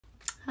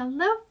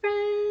Hello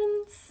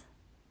friends!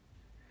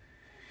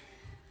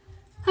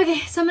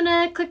 Okay, so I'm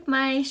gonna click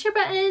my share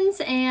buttons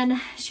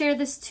and share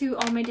this to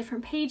all my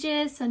different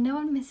pages so no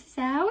one misses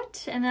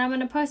out. And then I'm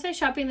gonna post my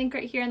shopping link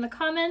right here in the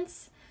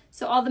comments.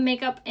 So all the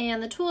makeup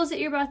and the tools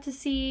that you're about to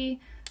see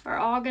are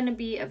all gonna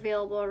be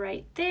available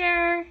right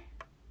there.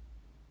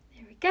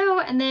 There we go.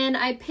 And then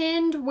I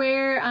pinned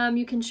where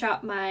you can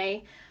shop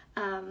my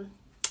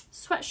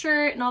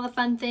sweatshirt and all the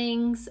fun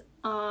things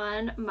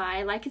on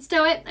my Like It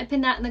Stow It. I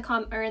pinned that in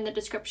the in the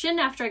description.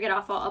 After I get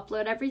off, I'll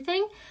upload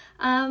everything.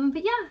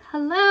 But yeah,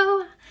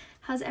 hello.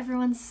 How's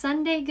everyone's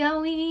Sunday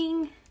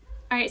going?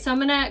 All right, so I'm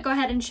gonna go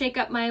ahead and shake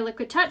up my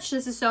liquid touch.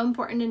 This is so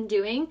important in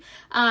doing,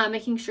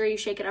 making sure you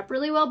shake it up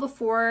really well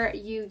before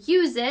you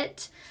use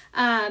it,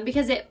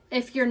 because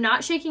if you're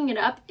not shaking it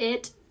up,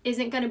 it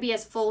isn't going to be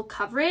as full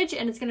coverage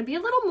and it's going to be a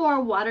little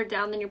more watered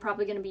down than you're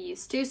probably going to be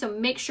used to. So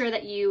make sure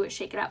that you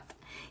shake it up.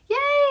 Yay!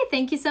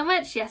 Thank you so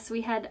much. Yes,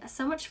 we had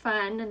so much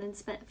fun and then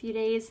spent a few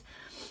days,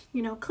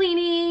 you know,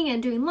 cleaning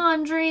and doing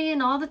laundry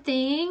and all the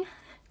thing.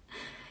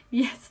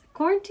 Yes,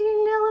 quarantine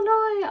in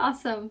Illinois.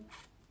 Awesome.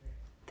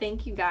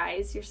 Thank you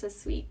guys. You're so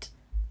sweet.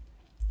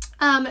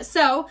 Like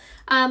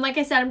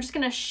I said, I'm just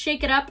going to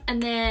shake it up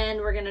and then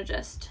we're going to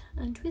just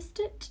untwist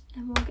it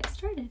and we'll get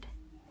started.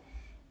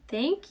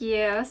 Thank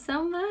you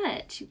so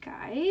much, you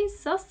guys.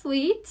 So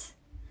sweet.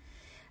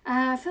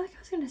 I feel like I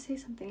was going to say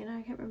something and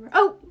I can't remember.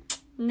 Oh,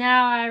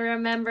 now I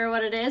remember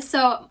what it is.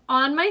 So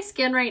on my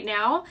skin right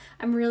now,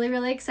 I'm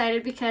really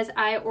excited because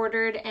I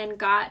ordered and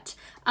got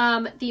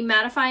the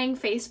mattifying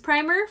face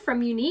primer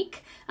from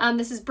Unique.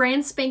 This is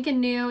brand spanking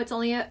new. It's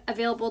only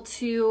available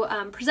to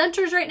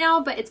presenters right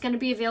now, but it's going to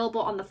be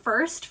available on the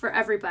 1st for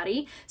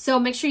everybody. So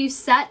make sure you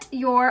set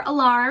your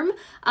alarm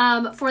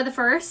for the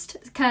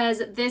 1st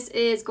because this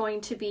is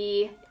going to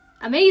be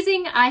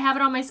amazing. I have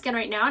it on my skin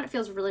right now and it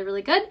feels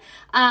really good.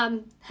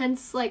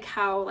 Hence like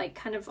how like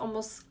kind of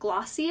almost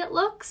glossy it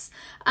looks.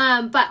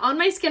 But on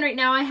my skin right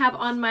now I have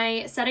on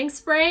my setting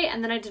spray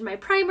and then I did my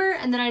primer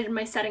and then I did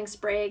my setting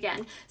spray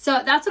again.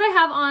 So that's what I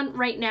have on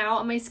right now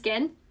on my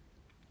skin.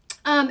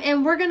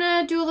 And we're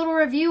gonna do a little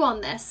review on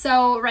this.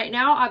 So right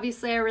now,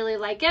 obviously I really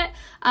like it.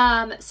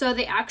 So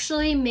they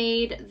actually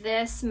made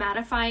this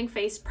mattifying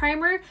face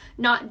primer,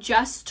 not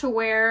just to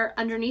wear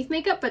underneath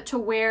makeup, but to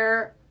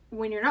wear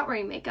when you're not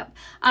wearing makeup.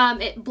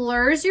 It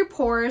blurs your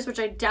pores, which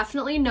I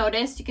definitely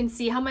noticed. You can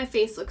see how my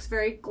face looks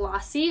very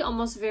glossy,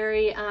 almost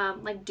very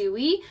like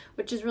dewy,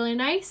 which is really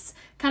nice.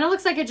 Kind of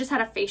looks like I just had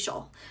a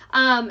facial.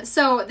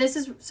 So this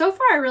is, so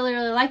far I really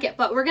like it,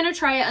 but we're gonna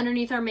try it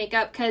underneath our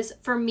makeup because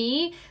for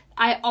me,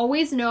 I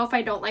always know if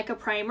I don't like a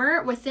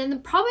primer within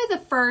probably the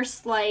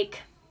first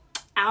like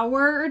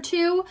hour or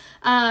two,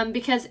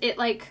 because it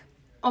like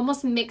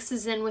almost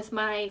mixes in with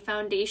my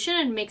foundation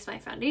and makes my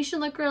foundation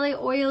look really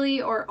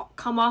oily or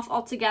come off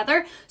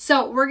altogether.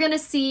 So we're gonna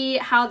see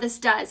how this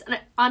does. And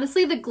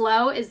honestly, the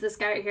glow is this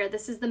guy right here.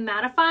 This is the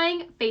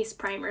mattifying face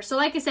primer. So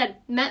like I said,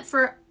 meant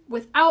for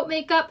without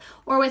makeup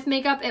or with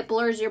makeup, it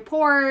blurs your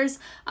pores.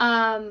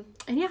 And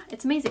yeah,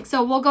 it's amazing.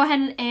 So we'll go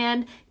ahead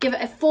and give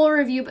it a full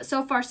review, but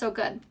so far so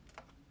good.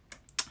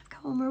 I've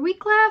got one more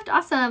week left.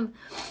 Awesome.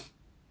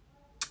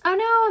 Oh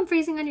no, I'm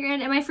freezing on your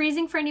end. Am I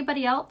freezing for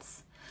anybody else?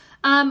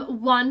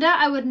 Wanda,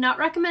 I would not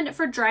recommend it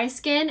for dry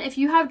skin. If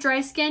you have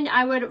dry skin,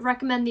 I would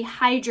recommend the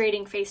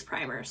hydrating face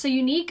primer. So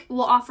Unique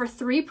will offer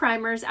 3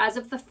 primers as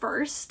of the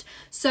 1st.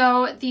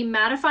 So the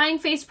mattifying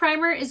face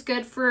primer is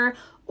good for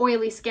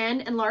oily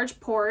skin and large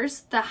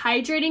pores. The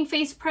hydrating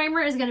face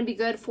primer is going to be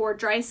good for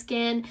dry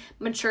skin,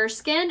 mature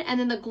skin. And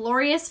then the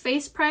glorious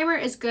face primer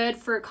is good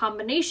for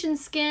combination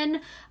skin.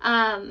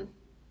 So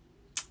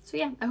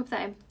yeah, I hope that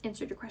I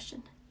answered your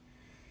question.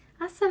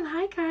 Awesome.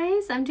 Hi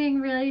guys. I'm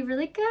doing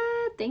really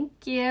good.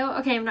 Thank you.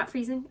 Okay, I'm not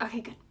freezing. Okay,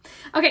 good.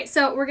 Okay,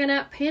 so we're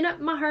gonna pin up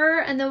my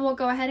hair and then we'll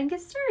go ahead and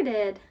get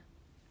started.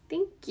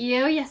 Thank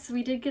you. Yes,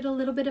 we did get a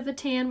little bit of a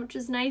tan, which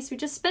is nice. We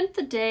just spent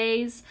the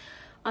days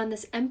on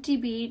this empty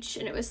beach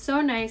and it was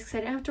so nice because I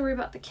didn't have to worry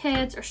about the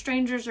kids or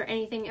strangers or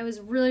anything. It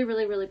was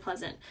really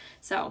pleasant.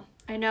 So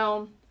I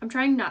know I'm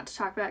trying not to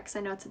talk about it because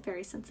I know it's a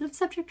very sensitive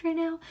subject right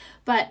now,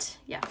 but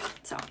yeah,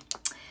 so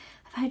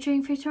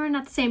hydrating face primer,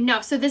 not the same.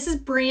 No, so this is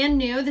brand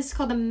new. This is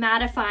called the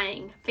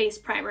mattifying face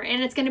primer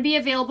and it's going to be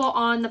available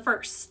on the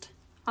 1st.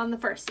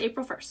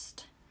 April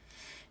 1st.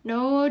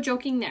 No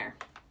joking there.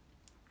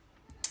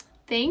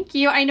 Thank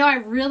you. I know I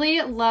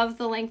really love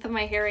the length of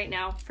my hair right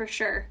now, for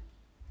sure.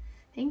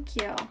 Thank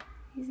you.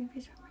 Using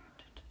face primer.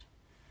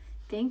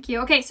 Thank you.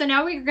 Okay, so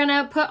now we're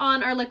gonna put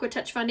on our Liquid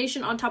Touch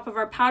foundation on top of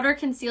our powder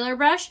concealer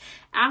brush.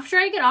 After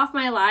I get off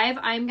my live,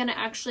 I'm gonna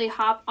actually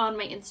hop on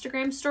my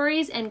Instagram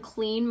stories and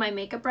clean my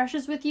makeup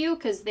brushes with you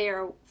because they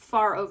are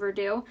far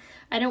overdue.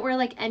 I didn't wear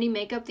like any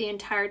makeup the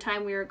entire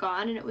time we were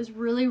gone and it was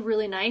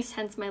really nice,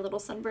 hence my little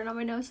sunburn on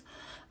my nose.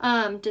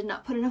 Did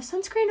not put enough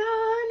sunscreen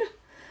on.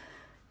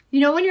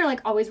 You know when you're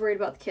like always worried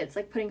about the kids,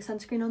 like putting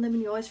sunscreen on them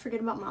and you always forget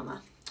about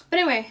mama. But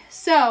anyway,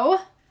 so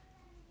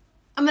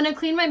I'm going to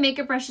clean my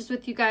makeup brushes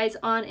with you guys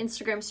on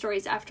Instagram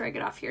stories after I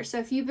get off here. So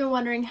if you've been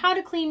wondering how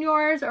to clean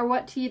yours or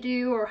what to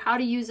do or how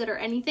to use it or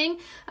anything,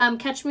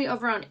 catch me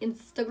over on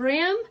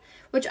Instagram,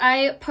 which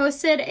I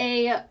posted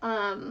a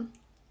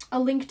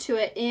link to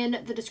it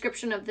in the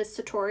description of this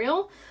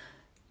tutorial.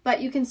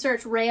 But you can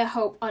search Rhea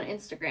Hope on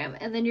Instagram.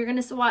 And then you're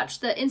going to watch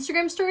the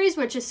Instagram stories,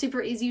 which is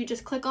super easy. You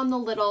just click on the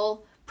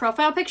little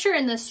profile picture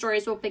and the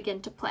stories will begin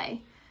to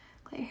play.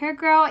 Let your hair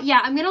grow. Yeah,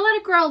 I'm going to let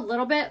it grow a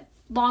little bit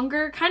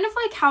longer, kind of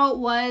like how it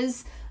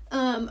was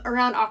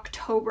around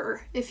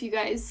October, if you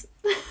guys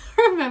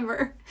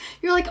remember.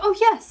 You're like, oh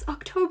yes,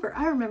 October.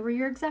 I remember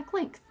your exact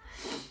length.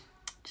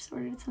 Just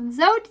ordered some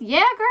Zote.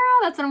 Yeah, girl,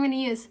 that's what I'm going to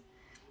use.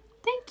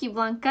 Thank you,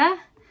 Blanca.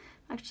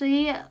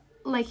 Actually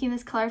liking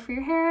this color for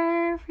your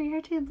hair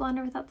too,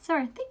 blonder without the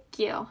silver. Thank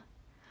you.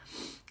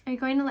 Are you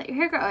going to let your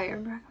hair grow? Oh, you're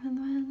recommend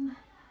the one.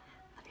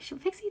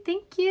 Pixie,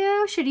 thank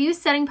you. Should use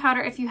setting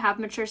powder if you have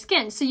mature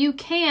skin. So you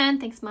can,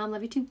 thanks mom,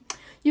 love you too.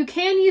 You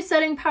can use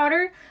setting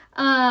powder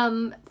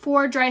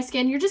for dry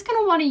skin. You're just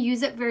going to want to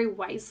use it very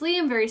wisely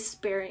and very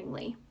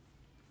sparingly.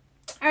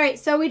 All right,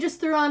 so we just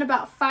threw on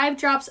about 5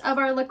 drops of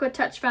our Liquid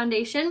Touch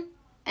foundation.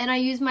 And I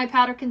use my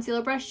powder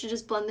concealer brush to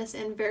just blend this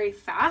in very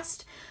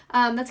fast.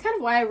 That's kind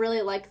of why I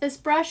really like this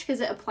brush, because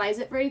it applies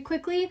it very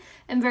quickly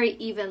and very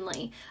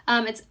evenly.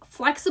 It's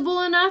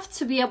flexible enough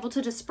to be able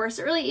to disperse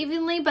it really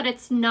evenly, but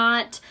it's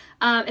not,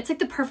 it's like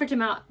the perfect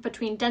amount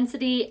between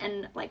density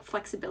and like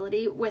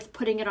flexibility with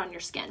putting it on your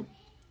skin.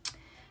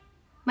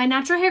 My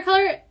natural hair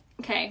color,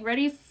 okay,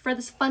 ready for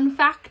this fun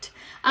fact?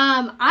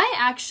 I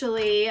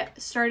actually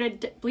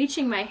started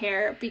bleaching my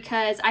hair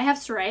because I have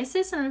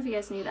psoriasis. I don't know if you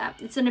guys knew that.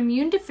 It's an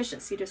immune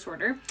deficiency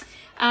disorder,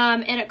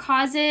 and it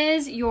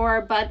causes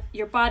your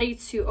body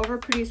to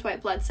overproduce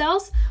white blood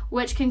cells,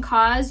 which can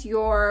cause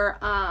your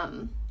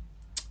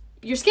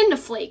skin to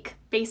flake,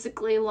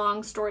 basically,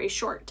 long story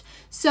short.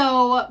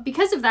 So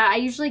because of that, I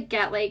usually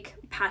get like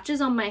patches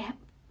on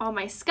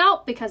my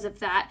scalp because of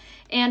that.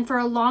 And for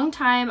a long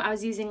time, I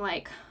was using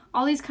like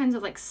all these kinds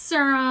of like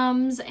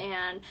serums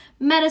and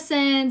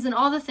medicines and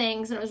all the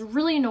things, and it was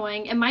really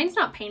annoying. And mine's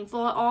not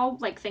painful at all,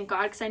 like, thank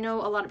God, because I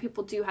know a lot of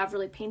people do have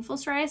really painful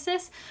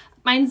psoriasis.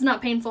 Mine's not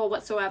painful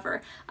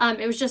whatsoever.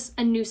 It was just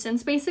a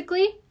nuisance,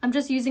 basically. I'm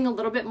just using a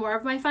little bit more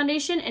of my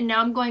foundation, and now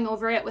I'm going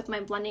over it with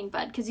my blending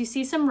bud, because you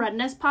see some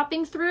redness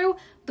popping through.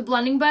 The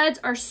blending buds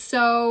are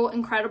so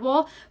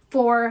incredible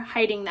for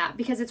hiding that,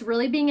 because it's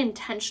really being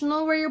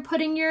intentional where you're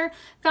putting your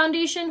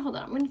foundation. Hold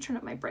on, I'm going to turn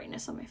up my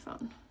brightness on my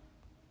phone.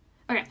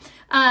 Okay,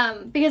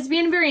 because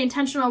being very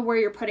intentional where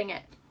you're putting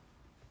it.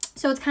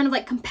 So it's kind of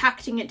like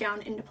compacting it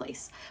down into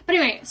place. But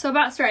anyway, so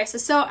about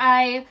psoriasis. So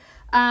I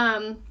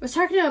was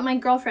talking to my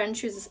girlfriend,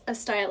 she was a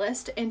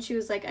stylist, and she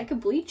was like, I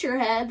could bleach your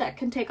head. That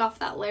can take off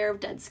that layer of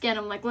dead skin.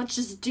 I'm like, let's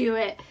just do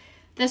it.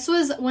 This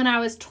was when I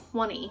was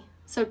 20.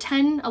 So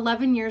 10,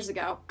 11 years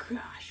ago.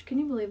 Gosh, can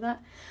you believe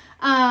that?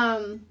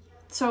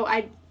 So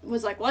I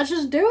was like, let's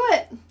just do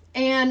it.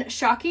 And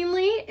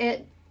shockingly,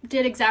 it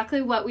did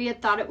exactly what we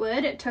had thought it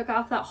would. It took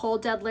off that whole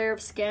dead layer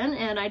of skin,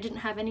 and I didn't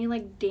have any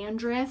like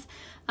dandruff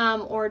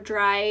or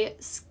dry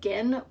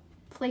skin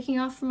flaking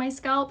off from my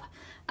scalp.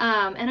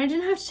 And I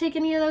didn't have to take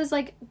any of those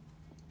like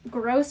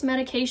gross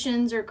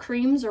medications or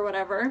creams or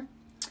whatever.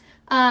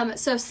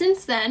 So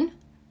since then,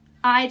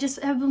 I just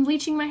have been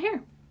bleaching my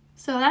hair.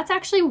 So that's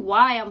actually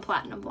why I'm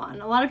platinum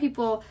blonde. A lot of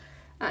people,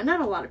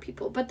 not a lot of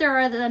people, but there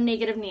are the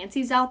negative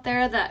Nancys out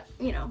there that,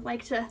 you know,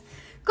 like to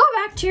go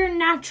back to your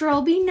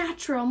natural, be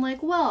natural. I'm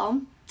like,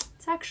 well,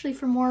 it's actually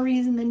for more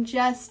reason than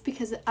just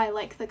because I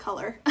like the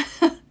color.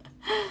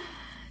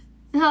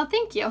 Oh,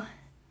 thank you.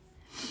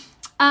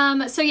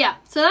 So yeah,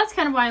 so that's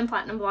kind of why I'm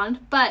platinum blonde.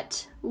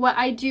 But what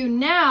I do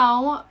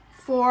now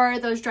for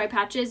those dry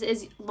patches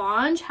is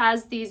Lange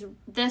has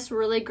this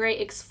really great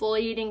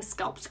exfoliating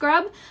scalp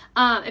scrub.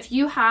 If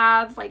you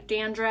have like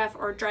dandruff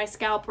or dry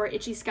scalp or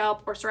itchy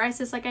scalp or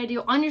psoriasis like I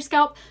do on your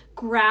scalp,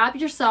 grab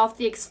yourself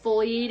the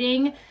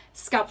exfoliating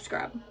scalp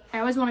scrub. I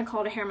always want to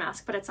call it a hair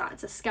mask, but it's not.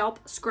 It's a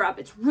scalp scrub.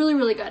 It's really,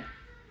 really good.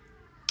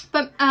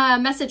 But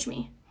message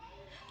me.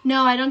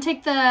 No, I don't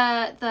take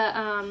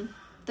the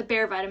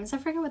bear vitamins. I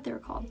forget what they were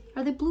called.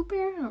 Are they blue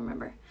bear? I don't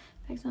remember.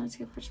 Makes my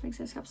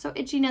scalp so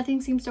itchy,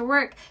 nothing seems to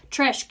work.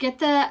 Trish, get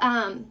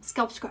the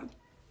scalp scrub.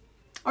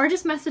 Or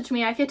just message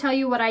me. I could tell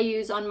you what I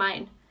use on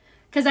mine.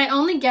 Because I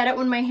only get it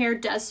when my hair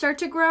does start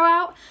to grow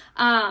out.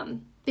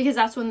 Because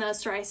that's when the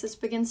psoriasis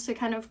begins to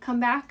kind of come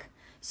back.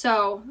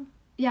 So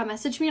yeah,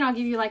 message me and I'll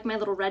give you like my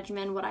little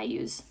regimen, what I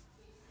use.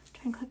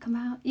 Try and click come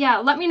out. Yeah,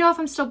 let me know if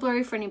I'm still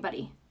blurry for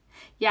anybody.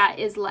 Yeah, it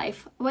is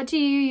life. What do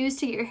you use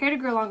to get your hair to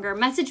grow longer?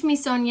 Message me,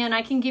 Sonia, and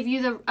I can give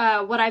you the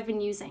what I've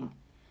been using.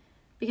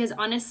 Because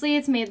honestly,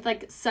 it's made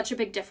like such a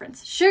big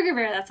difference. Sugar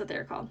Bear, that's what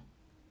they're called.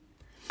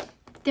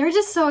 They're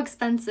just so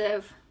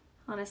expensive,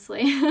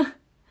 honestly.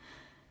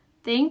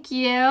 Thank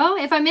you.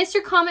 If I missed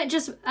your comment,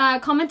 just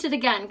comment it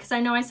again, because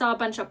I know I saw a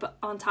bunch up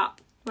on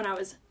top when I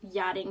was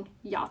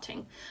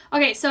yachting.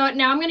 Okay, so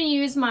now I'm going to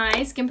use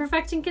my Skin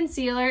Perfecting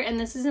Concealer, and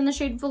this is in the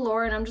shade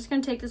Velour, and I'm just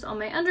going to take this on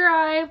my under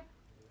eye.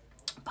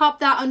 pop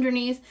that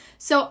underneath.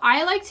 So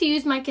I like to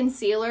use my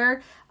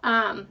concealer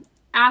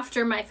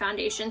after my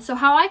foundation. So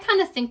how I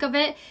kind of think of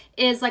it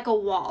is like a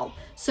wall.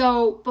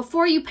 So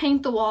before you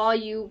paint the wall,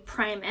 you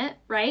prime it,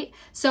 right?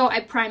 So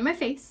I prime my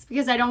face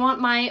because I don't want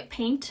my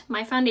paint,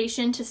 my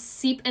foundation, to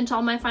seep into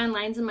all my fine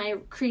lines and my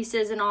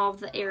creases and all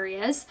of the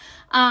areas.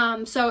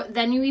 So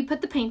then you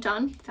put the paint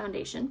on,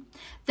 foundation.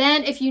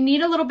 Then if you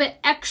need a little bit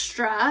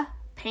extra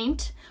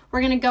paint,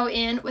 we're gonna go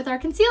in with our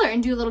concealer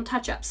and do a little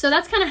touch up. So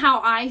that's kind of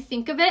how I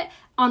think of it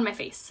on my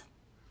face.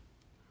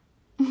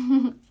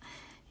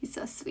 He's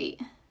so sweet.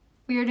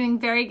 We are doing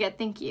very good,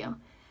 thank you.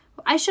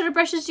 What eyeshadow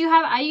brushes do you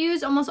have? I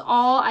use almost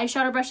all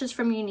eyeshadow brushes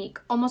from Unique.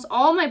 Almost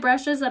all my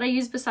brushes that I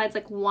use besides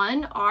like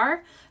one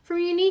are from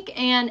Unique,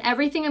 and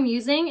everything I'm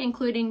using,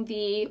 including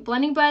the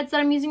blending buds that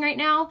I'm using right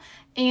now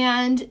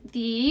and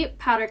the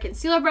powder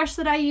concealer brush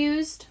that I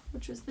used,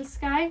 which was this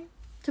guy,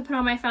 to put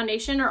on my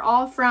foundation, are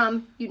all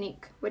from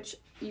Unique, which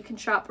you can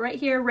shop right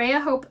here,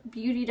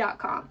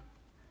 RheaHopeBeauty.com.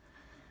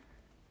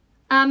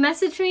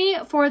 Message me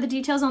for the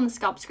details on the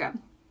scalp scrub.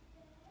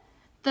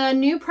 The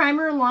new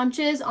primer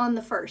launches on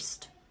the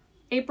 1st.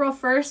 April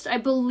 1st, I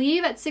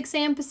believe at 6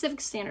 a.m. Pacific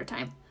Standard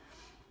Time.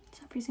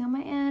 It's not freezing on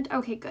my end.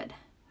 Okay, good.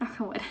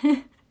 Knock on wood.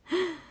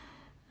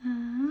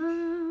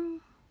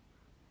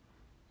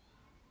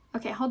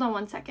 Okay, hold on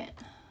one second.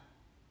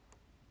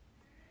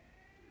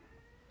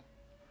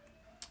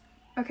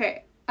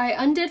 Okay, I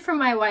undid from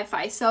my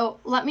Wi-Fi, so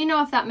let me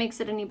know if that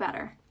makes it any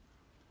better.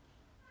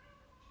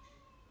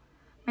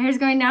 My hair's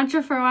going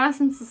natural for a while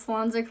since the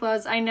salons are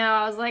closed. I know,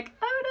 I was like,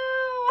 oh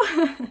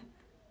no.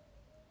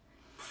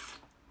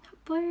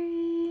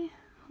 Blurry.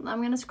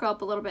 I'm gonna scroll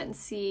up a little bit and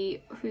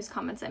see whose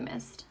comments I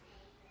missed.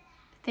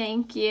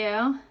 Thank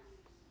you.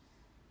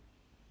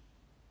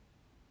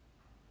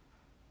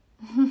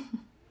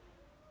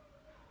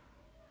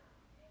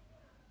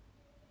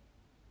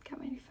 Got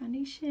my new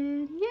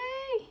foundation.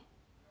 Yay!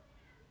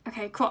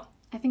 Okay, cool.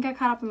 I think I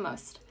caught up on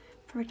most.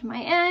 Perfect to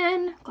my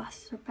end.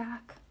 Glasses are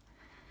back.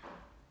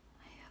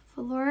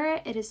 Laura,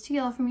 it is too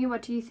yellow for me.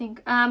 What do you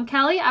think?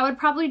 Callie, I would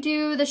probably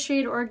do the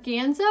shade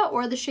Organza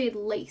or the shade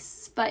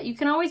Lace, but you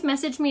can always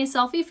message me a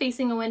selfie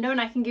facing a window and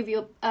I can give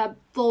you a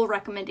full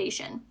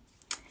recommendation.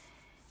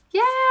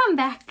 Yeah, I'm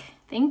back.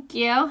 Thank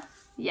you.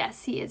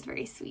 Yes, he is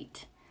very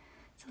sweet.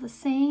 So the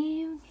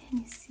same. Can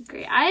you see?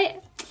 Great.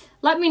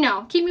 Let me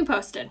know. Keep me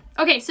posted.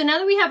 Okay, so now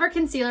that we have our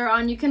concealer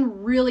on, you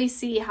can really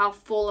see how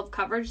full of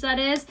coverage that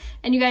is.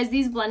 And you guys,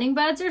 these blending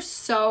buds are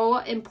so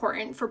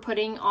important for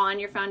putting on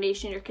your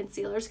foundation, your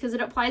concealers, because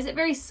it applies it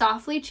very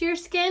softly to your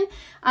skin.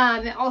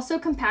 It also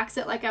compacts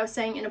it, like I was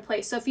saying, in a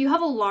place. So if you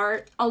have a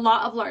lot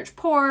of large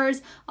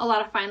pores, a lot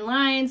of fine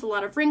lines, a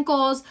lot of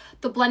wrinkles,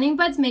 the blending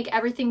buds make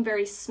everything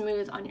very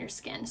smooth on your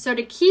skin. So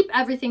to keep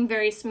everything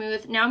very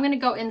smooth, now I'm going to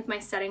go in with my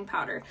setting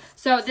powder.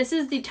 So this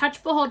is the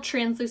Touch Behold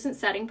Translucent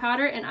Setting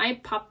Powder, and I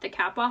popped the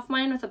cap off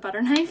mine with a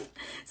butter knife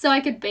so I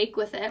could bake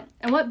with it.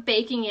 And what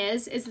baking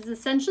is it's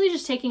essentially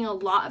just taking a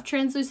lot of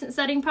translucent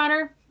setting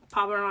powder,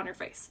 popping it on your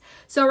face.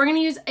 So we're going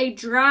to use a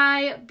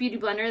dry beauty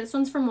blender. This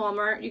one's from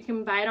Walmart. You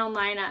can buy it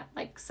online at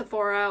like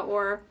Sephora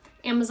or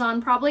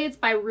Amazon probably. It's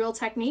by Real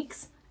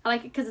Techniques. I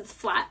like it because it's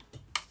flat.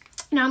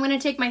 Now I'm going to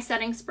take my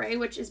setting spray,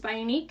 which is by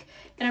Unique,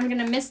 and I'm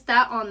going to mist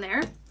that on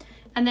there.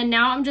 And then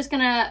now I'm just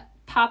going to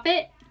pop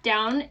it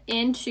down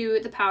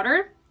into the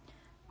powder.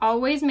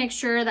 Always make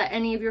sure that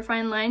any of your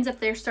fine lines, if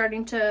they're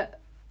starting to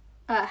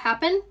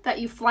happen, that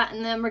you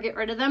flatten them or get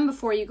rid of them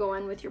before you go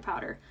in with your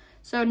powder.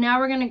 So now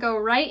we're going to go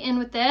right in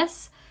with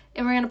this,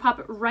 and we're going to pop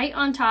it right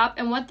on top.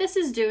 And what this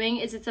is doing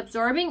is it's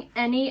absorbing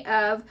any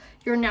of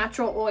your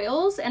natural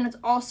oils, and it's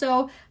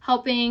also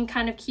helping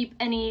kind of keep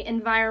any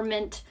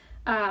environment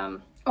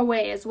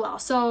away as well.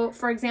 So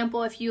for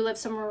example, if you live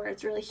somewhere where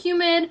it's really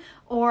humid,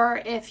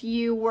 or if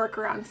you work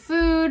around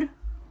food,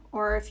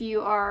 or if you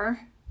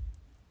are...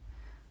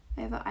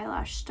 I have an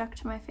eyelash stuck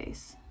to my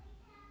face.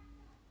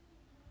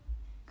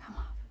 Come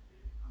on.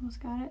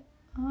 Almost got it.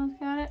 Almost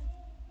got it.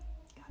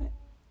 Got it.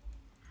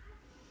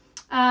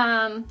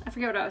 I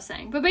forget what I was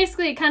saying. But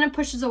basically it kind of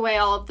pushes away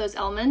all of those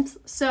elements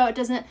so it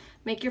doesn't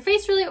make your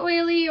face really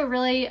oily or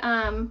really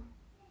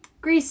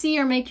greasy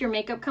or make your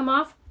makeup come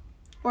off.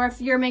 Or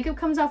if your makeup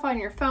comes off on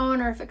your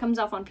phone or if it comes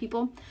off on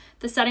people,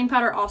 the setting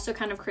powder also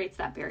kind of creates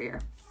that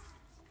barrier.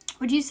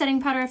 Would you use setting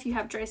powder if you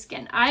have dry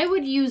skin? I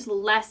would use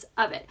less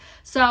of it.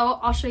 So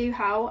I'll show you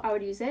how I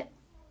would use it.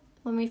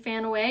 Let me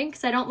fan away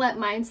because I don't let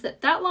mine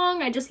sit that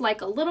long. I just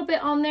like a little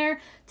bit on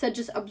there to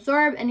just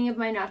absorb any of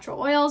my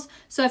natural oils.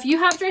 So if you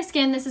have dry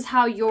skin, this is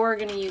how you're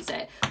going to use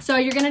it. So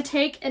you're going to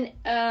take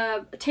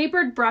a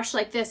tapered brush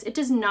like this. It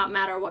does not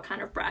matter what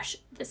kind of brush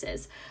this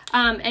is.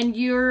 And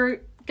you're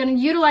going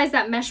to utilize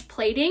that mesh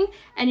plating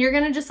and you're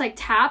going to just like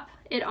tap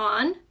it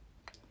on.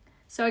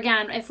 So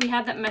again, if we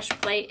had that mesh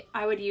plate,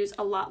 I would use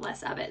a lot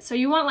less of it. So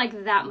you want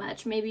like that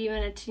much, maybe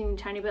even a teeny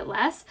tiny bit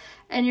less.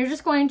 And you're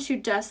just going to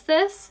dust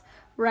this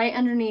right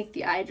underneath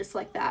the eye, just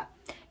like that.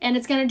 And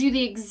it's going to do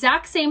the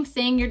exact same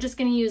thing. You're just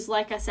going to use,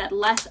 like I said,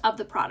 less of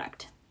the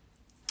product.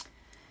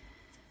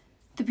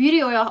 The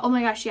beauty oil, oh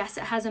my gosh, yes,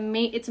 it has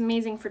it's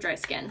amazing for dry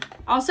skin.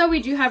 Also,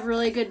 we do have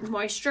really good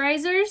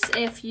moisturizers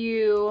if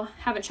you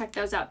haven't checked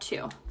those out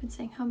too. I've been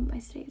saying how my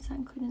state is not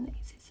including the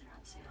easy sit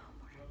on sale.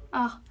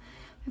 Oh,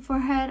 my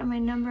forehead and my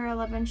number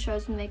 11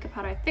 shows makeup.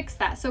 How do I fix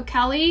that? So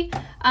Kelly,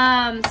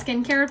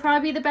 skincare would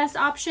probably be the best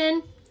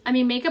option. I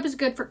mean, makeup is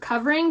good for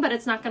covering, but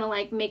it's not gonna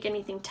like make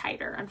anything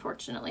tighter,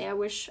 unfortunately. I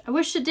wish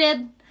it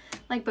did,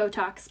 like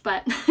Botox,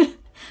 but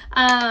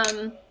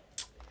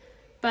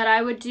but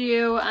I would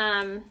do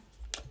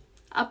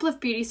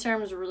Uplift Beauty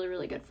Serum is really,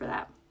 really good for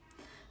that.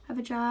 I have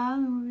a job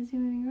and we're busy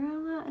moving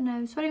around a lot, and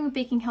I'm sweating with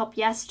baking help.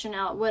 Yes,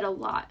 Janelle, it would a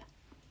lot.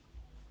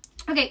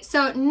 Okay,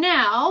 so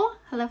now,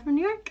 hello from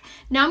New York.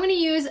 Now I'm going to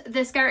use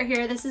this guy right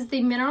here. This is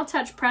the Mineral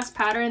Touch Pressed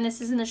Powder, and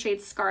this is in the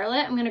shade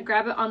Scarlet. I'm going to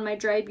grab it on my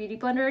dry beauty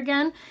blender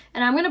again,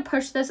 and I'm going to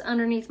push this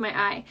underneath my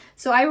eye.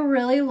 So I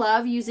really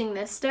love using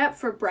this step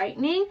for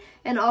brightening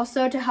and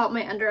also to help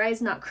my under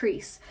eyes not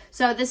crease.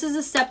 So this is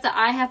a step that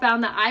I have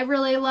found that I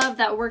really love,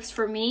 that works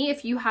for me.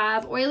 If you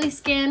have oily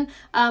skin,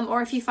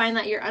 or if you find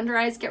that your under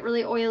eyes get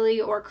really oily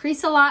or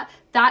crease a lot,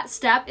 that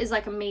step is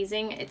like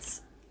amazing.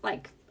 It's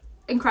like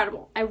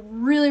incredible. I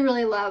really,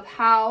 really love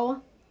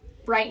how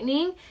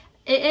brightening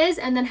it is,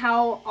 and then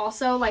how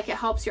also like it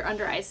helps your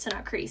under eyes to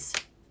not crease.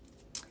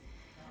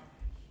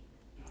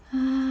 Do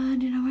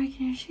not wear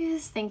your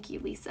shoes. Thank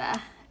you,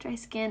 Lisa. Dry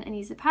skin and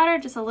use a powder,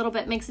 just a little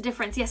bit makes a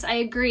difference. Yes, I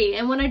agree.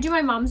 And when I do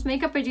my mom's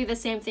makeup, I do the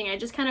same thing. I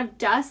just kind of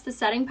dust the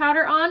setting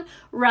powder on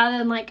rather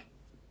than like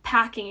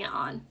packing it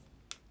on.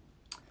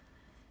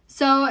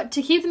 So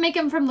to keep the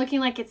makeup from looking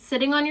like it's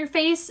sitting on your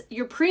face,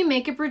 your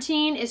pre-makeup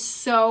routine is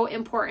so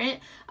important.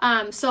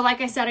 So like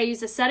I said, I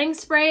use a setting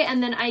spray,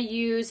 and then I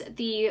use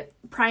the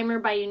primer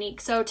by Unique.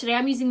 So today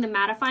I'm using the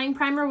mattifying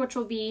primer, which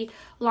will be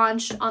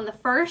launched on the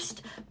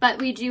 1st, but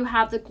we do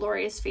have the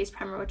Glorious Face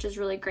Primer, which is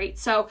really great.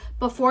 So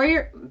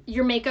before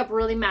your makeup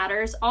really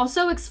matters.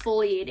 Also,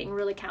 exfoliating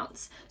really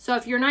counts. So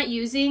if you're not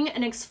using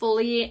an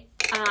exfoliate,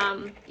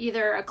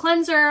 either a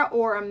cleanser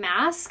or a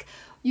mask,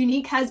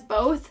 Unique has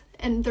both,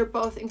 and they're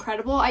both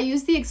incredible. I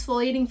use the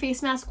exfoliating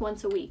face mask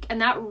once a week,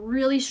 and that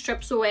really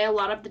strips away a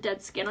lot of the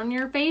dead skin on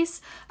your face,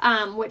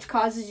 which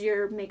causes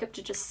your makeup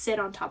to just sit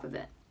on top of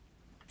it.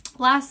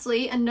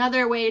 Lastly,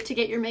 another way to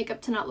get your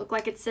makeup to not look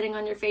like it's sitting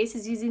on your face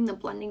is using the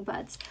blending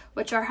buds,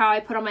 which are how I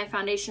put on my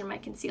foundation and my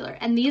concealer.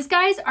 And these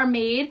guys are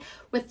made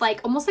with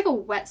like almost like a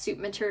wetsuit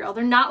material.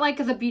 They're not like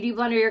the beauty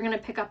blender you're gonna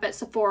pick up at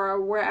Sephora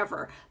or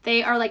wherever.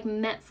 They are like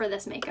meant for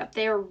this makeup.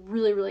 They are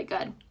really, really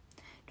good.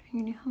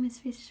 Your new home is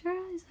face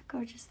surreal. Is that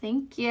gorgeous?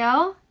 Thank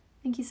you.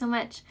 Thank you so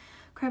much.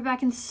 Crab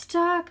back in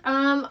stock.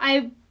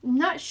 I'm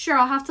not sure.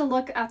 I'll have to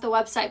look at the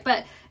website,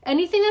 but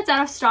anything that's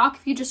out of stock,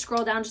 if you just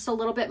scroll down just a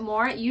little bit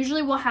more, it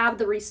usually will have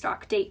the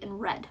restock date in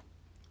red.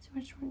 So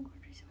much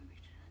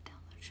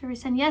should I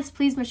resend? Yes,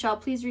 please, Michelle.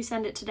 Please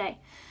resend it today.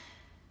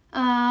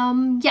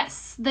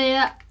 Yes,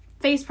 the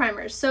face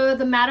primers. So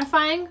the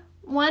mattifying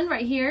one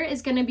right here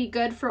is going to be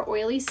good for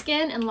oily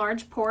skin and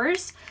large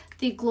pores.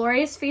 The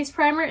Glorious Face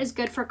Primer is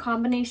good for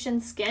combination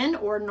skin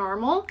or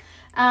normal.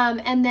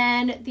 And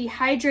then the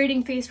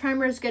Hydrating Face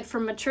Primer is good for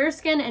mature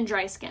skin and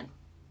dry skin.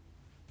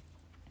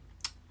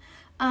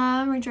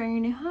 Redrawing your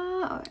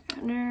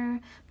new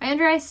my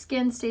under eye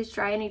skin stays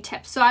dry. Any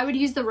tips? So I would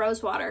use the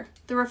rose water.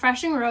 The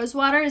refreshing rose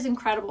water is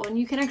incredible, and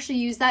you can actually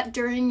use that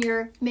during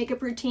your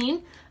makeup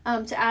routine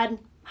to add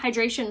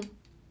hydration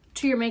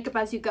to your makeup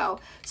as you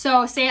go.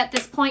 So say at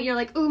this point you're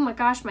like, oh my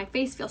gosh, my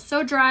face feels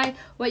so dry.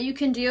 What you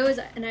can do is,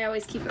 and I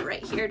always keep it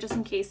right here just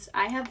in case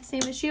I have the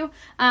same issue,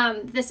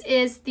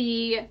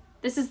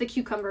 this is the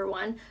cucumber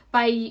one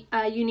by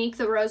Unique,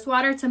 the rose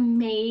water. It's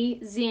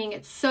amazing.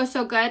 It's so,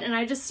 so good. And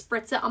I just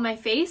spritz it on my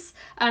face.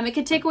 It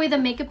can take away the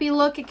makeup-y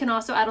look. It can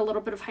also add a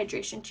little bit of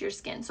hydration to your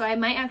skin. So I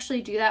might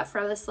actually do that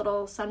for this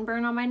little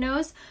sunburn on my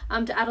nose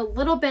to add a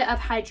little bit of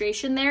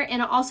hydration there.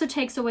 And it also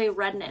takes away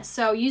redness.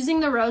 So using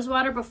the rose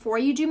water before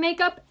you do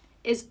makeup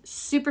is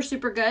super,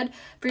 super good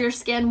for your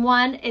skin.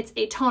 One, it's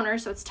a toner,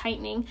 so it's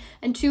tightening,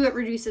 and two, it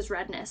reduces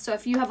redness. So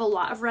if you have a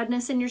lot of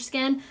redness in your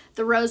skin,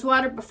 the rose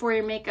water before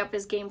your makeup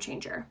is game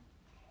changer.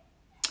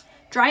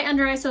 Dry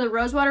under eye, so the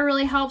rose water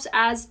really helps,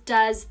 as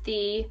does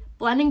the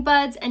blending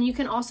buds, and you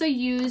can also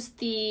use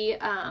the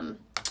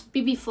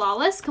BB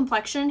Flawless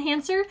Complexion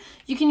Enhancer.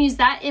 You can use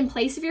that in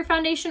place of your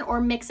foundation or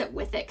mix it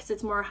with it because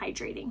it's more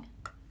hydrating.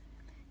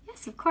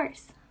 Yes, of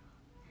course.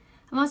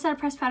 I'm almost out of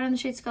pressed powder in the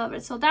shade Scarlet, but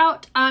it's sold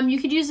out.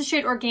 You could use the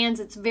shade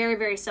Organza. It's very,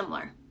 very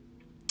similar.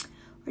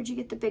 Where'd you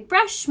get the big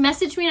brush?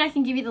 Message me and I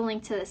can give you the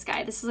link to this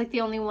guy. This is like the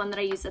only one that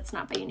I use that's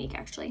not by Unique,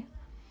 actually.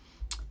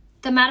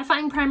 The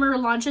mattifying primer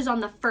launches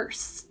on the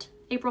 1st,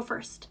 April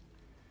 1st.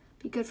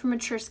 Be good for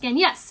mature skin.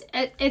 Yes,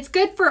 it's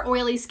good for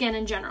oily skin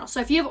in general. So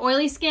if you have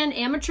oily skin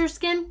and mature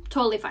skin,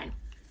 totally fine.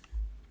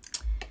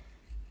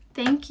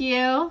 Thank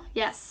you.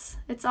 Yes,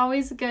 it's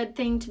always a good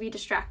thing to be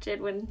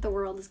distracted when the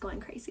world is going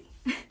crazy.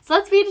 So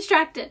let's be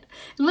distracted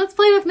and let's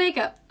play with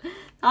makeup.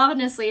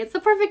 Honestly, it's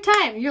the perfect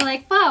time. You're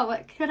like, wow,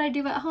 what could I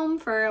do at home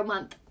for a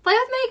month? Play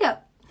with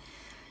makeup.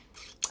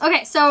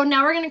 Okay, so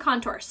now we're going to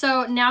contour.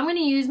 So now I'm going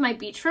to use my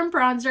beachfront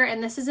bronzer,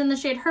 and this is in the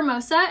shade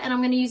Hermosa, and I'm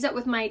going to use it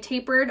with my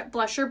tapered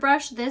blusher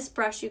brush. This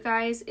brush, you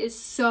guys, is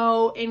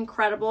so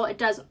incredible. It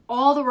does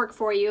all the work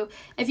for you.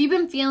 If you've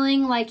been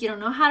feeling like you don't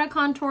know how to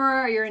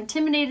contour or you're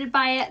intimidated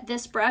by it,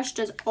 this brush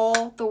does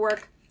all the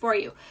work for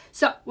you.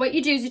 So what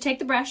you do is you take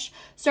the brush,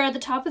 start at the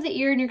top of the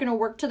ear, and you're going to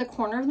work to the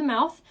corner of the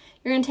mouth.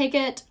 You're going to take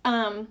it,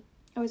 I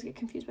always get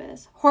confused by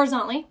this,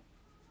 horizontally,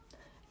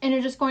 and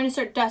you're just going to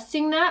start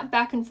dusting that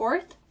back and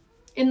forth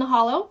in the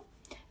hollow,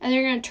 and then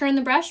you're going to turn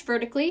the brush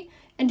vertically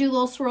and do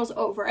little swirls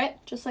over it,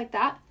 just like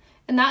that.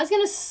 And that is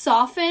going to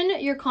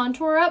soften your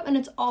contour up, and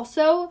it's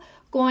also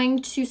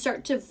going to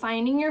start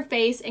defining your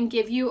face and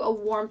give you a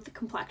warmth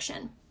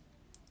complexion.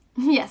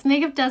 Yes,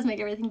 makeup does make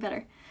everything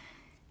better.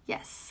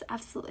 Yes,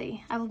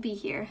 absolutely. I will be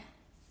here.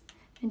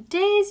 And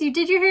Days, you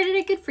did your hair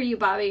today. Good for you,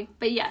 Bobby.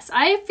 But yes,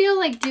 I feel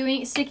like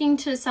sticking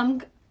to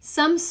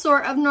some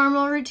sort of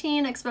normal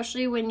routine,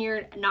 especially when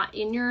you're not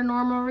in your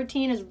normal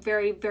routine, is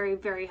very, very,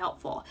 very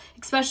helpful.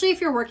 Especially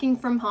if you're working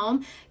from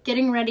home,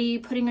 getting ready,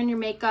 putting on your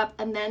makeup,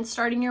 and then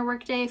starting your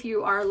workday if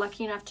you are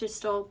lucky enough to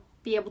still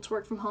be able to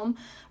work from home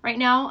right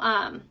now.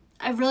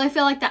 I really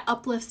feel like that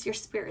uplifts your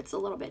spirits a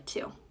little bit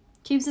too.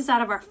 Keeps us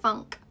out of our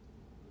funk.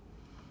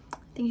 I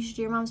think you should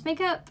do your mom's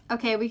makeup.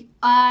 Okay,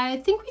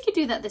 I think we could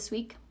do that this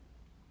week.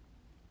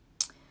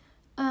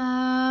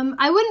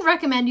 I wouldn't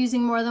recommend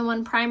using more than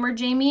one primer,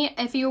 Jamie.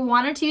 If you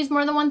wanted to use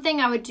more than one thing,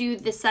 I would do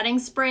the setting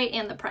spray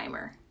and the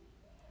primer.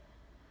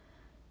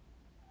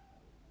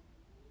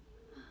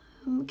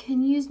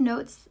 Can use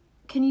notes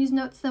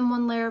then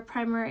one layer of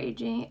primer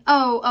aging.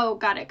 Oh,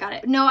 got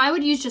it. No, I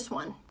would use just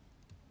one.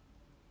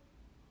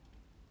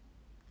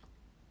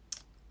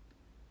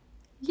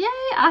 Yay,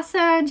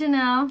 awesome,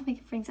 Janelle.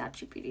 Makeup brings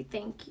out your beauty.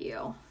 Thank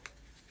you.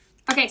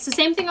 Okay, so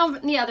same thing on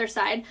the other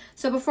side.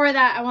 So before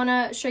that, I want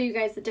to show you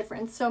guys the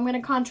difference. So I'm going to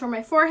contour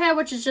my forehead,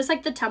 which is just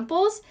like the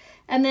temples,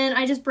 and then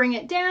I just bring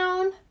it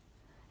down,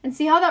 and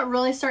see how that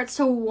really starts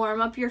to warm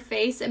up your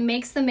face. It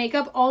makes the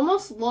makeup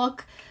almost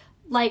look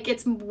like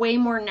it's way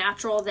more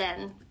natural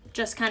than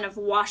just kind of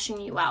washing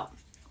you out.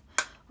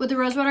 With the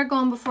rose water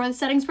going before the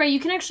setting spray, you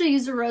can actually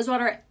use the rose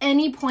water at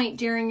any point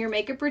during your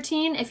makeup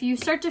routine. If you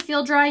start to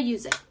feel dry,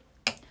 use it.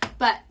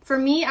 But for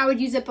me, I would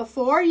use it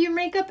before your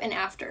makeup and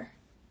after.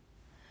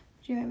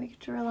 Do I make a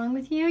tour along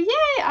with you?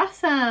 Yay,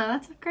 awesome.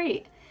 That's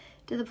great.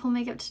 Did the pool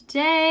makeup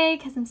today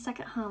because I'm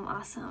stuck at home.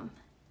 Awesome.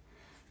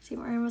 See,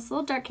 my room was a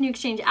little dark. Can you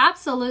exchange?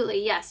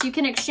 Absolutely, yes. You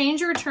can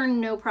exchange or return,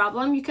 no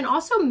problem. You can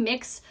also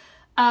mix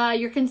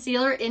your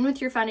concealer in with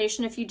your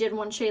foundation if you did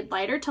one shade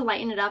lighter to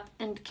lighten it up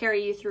and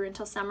carry you through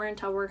until summer,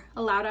 until we're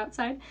allowed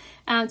outside,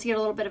 to get a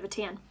little bit of a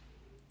tan.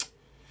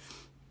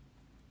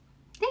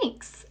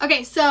 Thanks.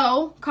 Okay,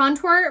 so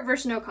contour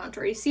versus no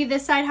contour. You see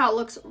this side how it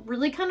looks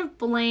really kind of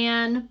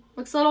bland,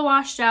 looks a little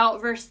washed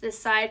out, versus this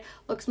side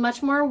looks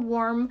much more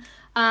warm,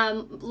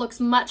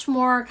 looks much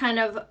more kind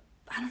of,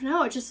 I don't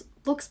know, it just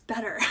looks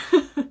better,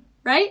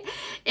 right?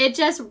 It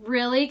just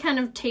really kind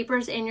of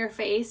tapers in your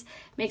face,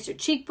 makes your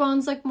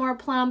cheekbones look more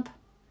plump.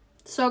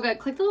 So good.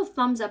 Click the little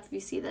thumbs up if you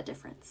see the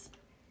difference.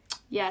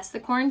 Yes, the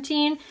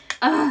quarantine,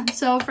 I'm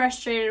so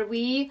frustrated.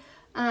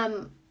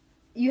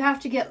 You have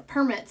to get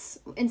permits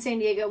in San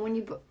Diego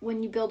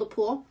when you build a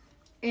pool,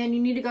 and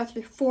you need to go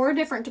through 4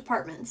 different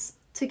departments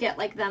to get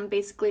like them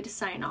basically to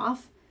sign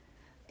off.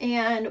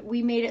 And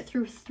we made it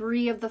through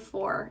 3 of the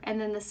 4,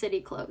 and then the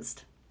city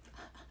closed.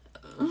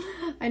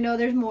 I know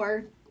there's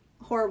more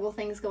horrible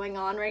things going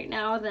on right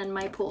now than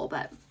my pool,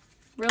 but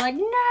we're like,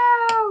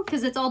 no,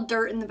 because it's all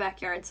dirt in the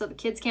backyard, so the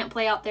kids can't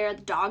play out there,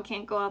 the dog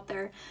can't go out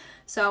there.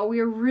 So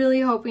we're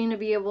really hoping to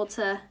be able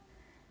to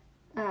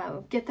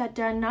get that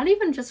done, not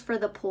even just for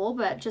the pool,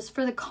 but just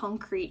for the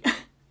concrete,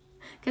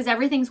 because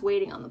everything's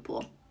waiting on the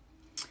pool.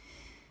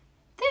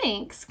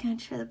 Thanks. Can I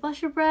try the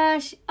blusher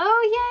brush?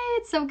 Oh,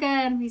 yay, it's so good.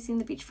 I'm using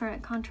the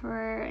beachfront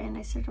contour, and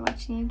I started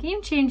watching you.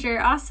 Game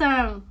changer.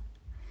 Awesome.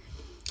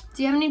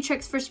 Do you have any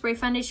tricks for spray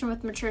foundation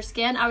with mature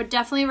skin? I would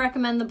definitely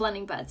recommend the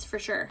blending buds for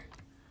sure.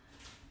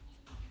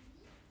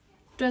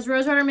 Does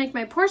rosewater make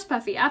my pores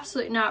puffy?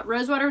 Absolutely not.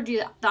 Rosewater would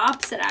do the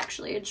opposite,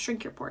 actually. It'd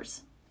shrink your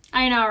pores.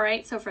 I know,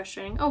 right? So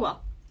frustrating. Oh,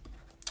 well.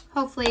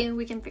 Hopefully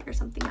we can figure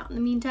something out in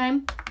the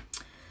meantime.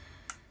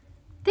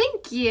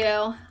 Thank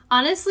you.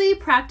 Honestly,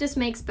 practice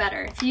makes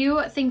better. If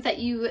you think that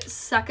you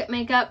suck at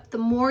makeup, the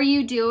more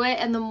you do it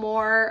and the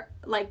more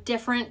like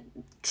different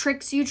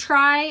tricks you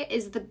try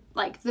is the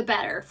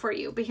better for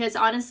you. Because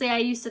honestly, I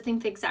used to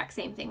think the exact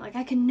same thing. Like,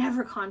 I could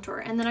never contour.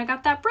 And then I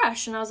got that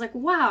brush and I was like,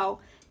 wow,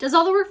 it does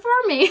all the work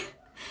for me.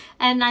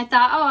 And I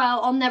thought,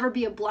 oh, I'll never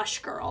be a blush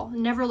girl. It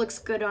never looks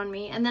good on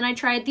me. And then I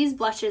tried these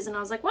blushes and I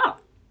was like, wow,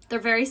 they're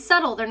very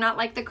subtle. They're not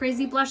like the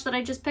crazy blush that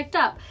I just picked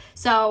up.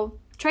 So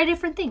try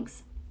different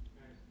things.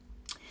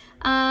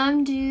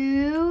 Do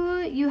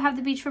you have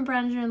the beachfront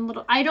bronzer in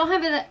little? I don't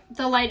have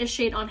the lightest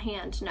shade on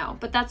hand, no.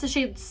 But that's the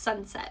shade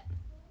Sunset.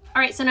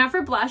 All right, so now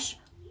for blush.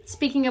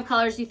 Speaking of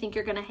colors you think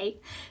you're gonna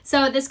hate.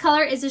 So this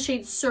color is the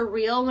shade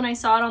Surreal. When I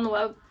saw it on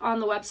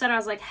the website, I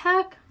was like,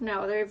 heck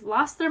no, they've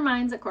lost their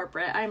minds at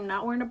corporate. I'm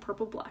not wearing a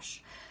purple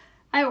blush.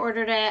 I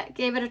ordered it,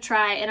 gave it a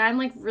try, and I'm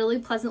like really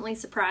pleasantly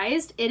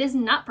surprised. It is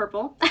not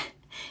purple.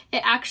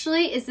 It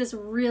actually is this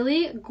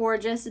really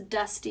gorgeous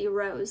dusty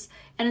rose,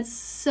 and it's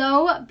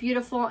so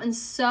beautiful and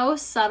so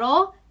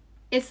subtle.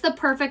 It's the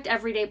perfect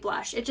everyday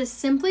blush. It just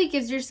simply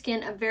gives your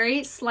skin a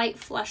very slight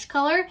flesh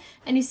color,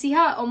 and you see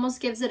how it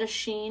almost gives it a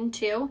sheen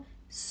too?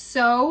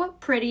 So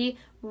pretty,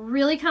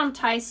 really kind of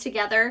ties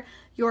together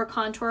your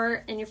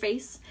contour in your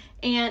face,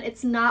 and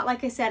it's not,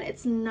 like I said,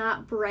 it's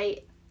not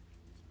bright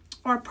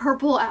or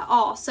purple at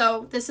all.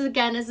 So this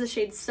again is the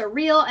shade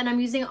Surreal, and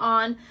I'm using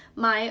on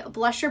my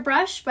blusher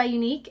brush by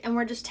Unique, and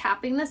we're just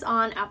tapping this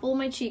on apple of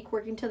my cheek,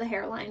 working to the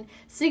hairline,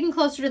 sticking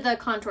closer to the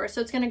contour.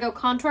 So it's going to go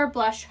contour,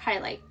 blush,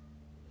 highlight,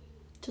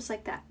 just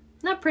like that.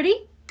 Not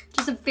pretty?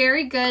 Just a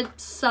very good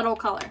subtle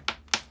color.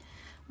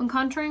 When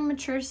contouring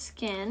mature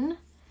skin,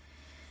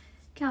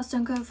 gals,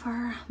 don't go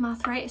for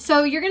mouth, right?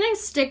 So you're going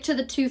to stick to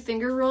the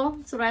 2-finger rule.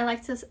 That's what I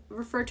like to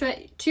refer to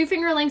it. 2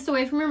 finger lengths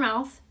away from your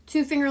mouth.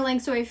 2 finger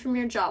lengths away from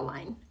your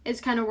jawline is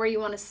kind of where you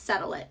want to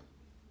settle it.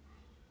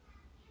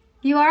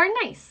 You are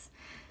nice.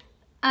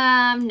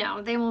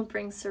 No, they won't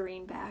bring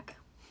Serene back,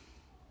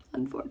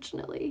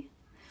 unfortunately.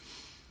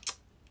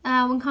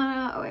 Oh,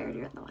 I already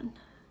read the one.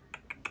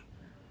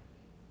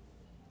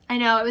 I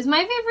know, it was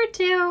my favorite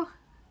too.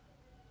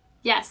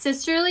 Yeah,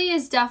 Sisterly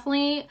is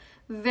definitely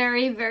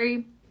very,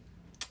 very,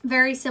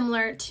 very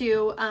similar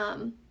to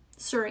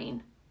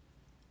Serene,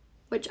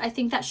 which I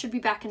think that should be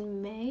back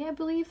in May, I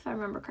believe, if I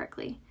remember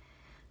correctly.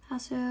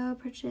 Also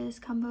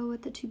purchased combo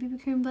with the 2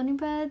 BB cream blending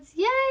pads.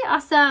 Yay,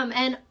 awesome.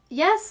 And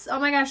yes,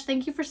 oh my gosh,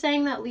 thank you for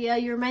saying that, Leah.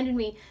 You reminded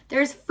me.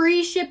 There's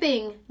free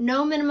shipping.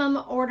 No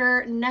minimum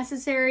order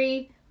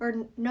necessary,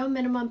 or no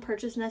minimum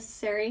purchase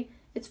necessary.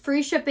 It's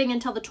free shipping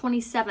until the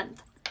 27th,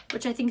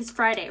 which I think is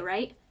Friday,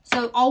 right?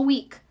 So all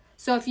week.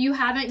 So if you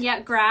haven't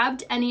yet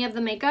grabbed any of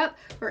the makeup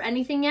or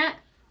anything yet,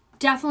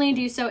 definitely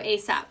do so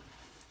ASAP.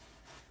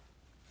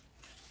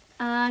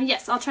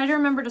 Yes, I'll try to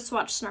remember to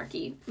swatch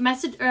Snarky.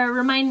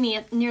 Remind me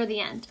near the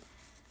end.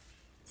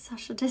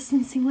 Social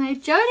distancing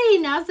life. Jody,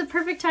 now's the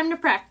perfect time to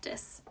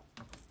practice.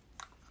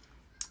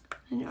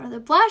 Or the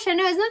blush. I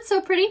know, isn't that so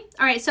pretty?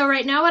 All right, so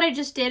right now what I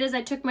just did is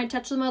I took my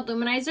Touch the Mode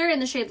Luminizer in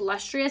the shade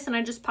Lustrous, and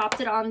I just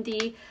popped it on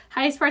the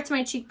highest parts of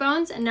my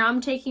cheekbones. And now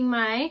I'm taking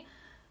my,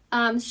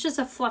 it's just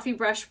a fluffy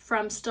brush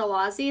from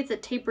Stilazzi. It's a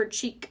tapered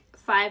cheek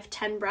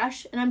 510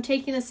 brush. And I'm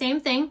taking the same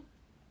thing,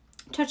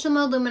 Touch the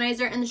Mode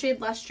Luminizer in the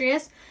shade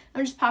Lustrous.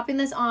 I'm just popping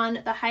this on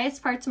the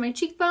highest parts of my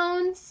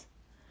cheekbones,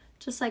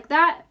 just like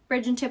that,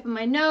 bridge and tip of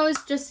my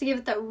nose, just to give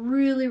it that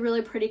really,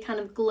 really pretty kind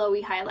of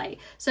glowy highlight.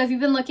 So if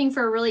you've been looking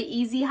for a really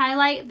easy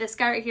highlight, this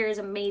guy right here is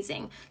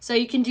amazing. So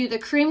you can do the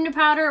cream to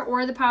powder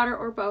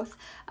or both.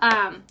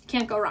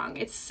 Can't go wrong.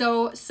 It's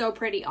so, so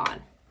pretty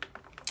on.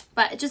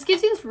 But it just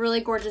gives you this really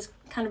gorgeous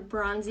kind of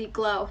bronzy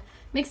glow.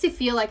 Makes you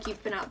feel like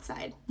you've been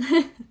outside.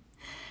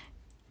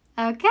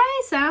 Okay,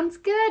 sounds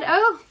good.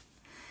 Oh,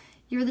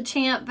 you're the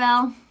champ,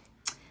 Belle.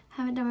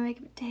 Haven't done my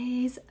makeup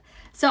in days.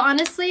 So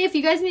honestly, if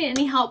you guys need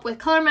any help with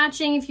color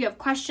matching, if you have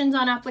questions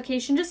on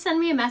application, just send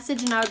me a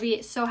message and I would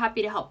be so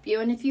happy to help you.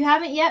 And if you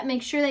haven't yet,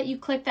 make sure that you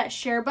click that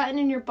share button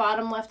in your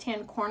bottom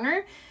left-hand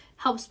corner.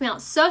 Helps me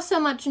out so, so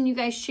much when you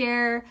guys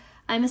share.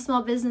 I'm a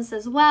small business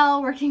as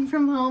well, working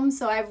from home,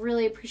 so I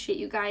really appreciate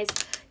you guys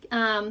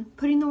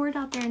putting the word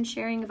out there and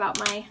sharing about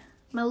my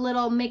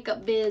little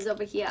makeup biz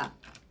over here.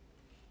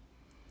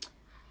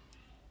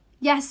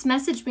 Yes,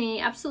 message me.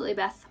 Absolutely,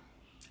 Beth.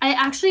 I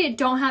actually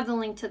don't have the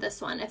link to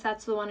this one, if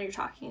that's the one you're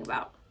talking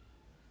about.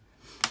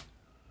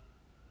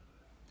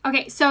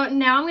 Okay, so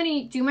now I'm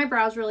going to do my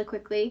brows really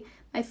quickly.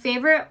 My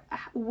favorite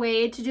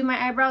way to do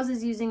my eyebrows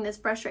is using this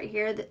brush right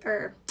here,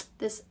 or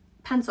this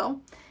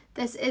pencil.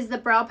 This is the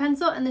brow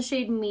pencil in the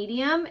shade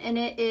Medium, and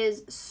it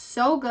is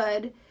so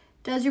good.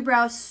 Does your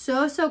brows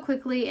so, so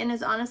quickly, and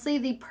is honestly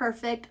the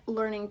perfect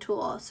learning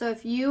tool. So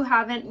if you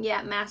haven't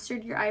yet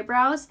mastered your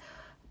eyebrows,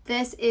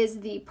 this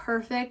is the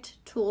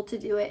perfect tool to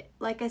do it.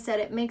 Like I said,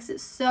 it makes it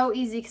so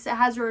easy because it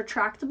has a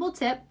retractable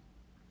tip.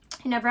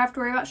 You never have to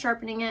worry about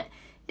sharpening it.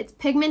 It's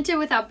pigmented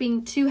without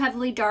being too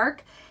heavily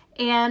dark.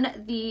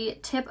 And the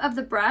tip of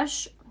the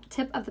brush,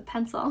 tip of the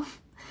pencil,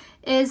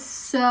 is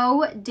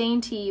so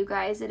dainty, you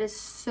guys. It is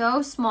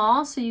so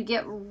small, so you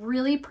get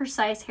really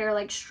precise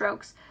hair-like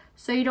strokes.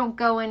 So you don't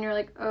go in, you're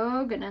like,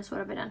 oh goodness, what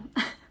have I done?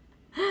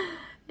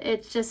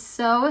 It's just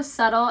so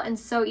subtle and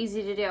so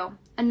easy to do.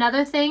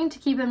 Another thing to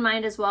keep in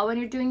mind as well when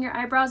you're doing your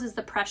eyebrows is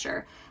the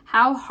pressure.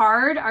 How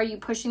hard are you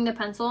pushing the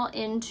pencil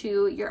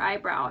into your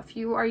eyebrow? If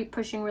you are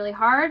pushing really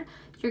hard,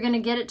 you're going to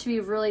get it to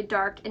be really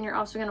dark, and you're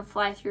also going to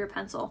fly through your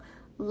pencil.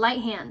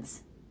 Light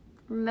hands.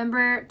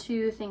 Remember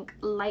to think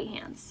light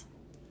hands.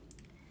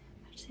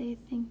 Say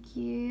thank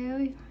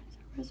you.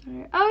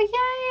 Oh,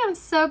 yay! I'm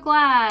so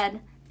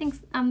glad. Thanks.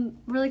 I'm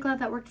really glad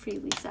that worked for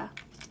you, Lisa.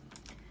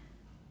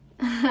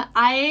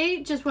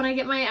 When I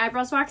get my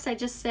eyebrows waxed, I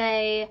just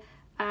say,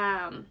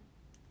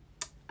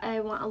 I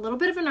want a little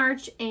bit of an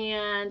arch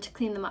and to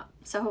clean them up.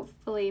 So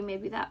hopefully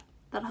maybe that'll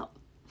help.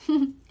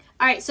 All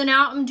right, so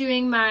now I'm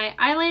doing my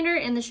eyeliner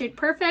in the shade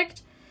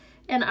Perfect.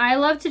 And I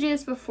love to do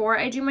this before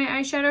I do my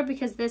eyeshadow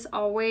because this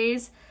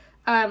always,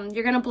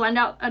 you're going to blend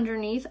out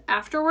underneath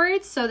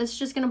afterwards. So this is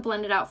just going to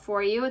blend it out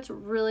for you. It's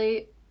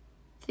really,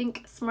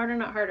 think smarter,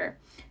 not harder.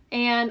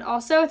 And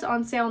also it's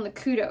on sale in the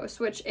Kudos,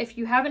 which if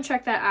you haven't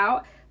checked that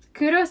out,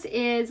 Kudos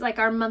is like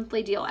our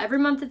monthly deal. Every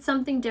month it's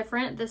something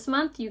different. This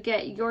month you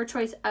get your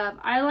choice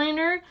of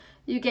eyeliner,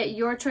 you get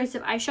your choice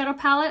of eyeshadow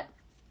palette,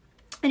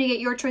 and you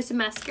get your choice of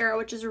mascara,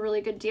 which is a really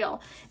good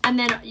deal. And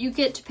then you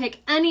get to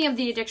pick any of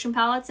the Addiction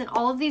palettes, and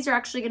all of these are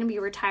actually going to be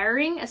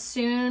retiring as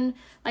soon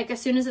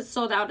as it's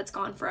sold out, it's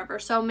gone forever.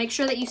 So make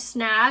sure that you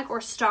snag or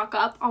stock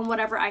up on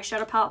whatever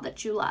eyeshadow palette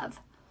that you love.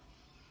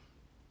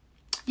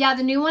 Yeah,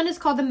 the new one is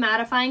called the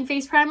Mattifying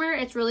Face Primer.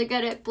 It's really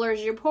good. It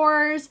blurs your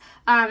pores.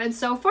 And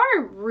so far,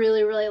 I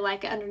really, really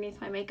like it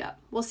underneath my makeup.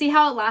 We'll see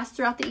how it lasts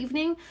throughout the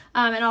evening,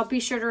 and I'll be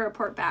sure to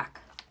report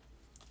back.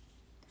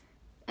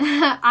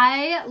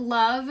 I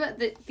love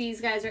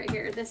these guys right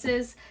here. This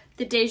is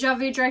the Deja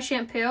Vu Dry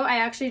Shampoo. I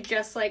actually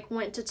just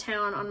went to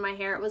town on my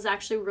hair. It was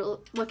actually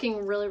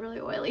looking really, really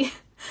oily.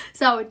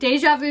 So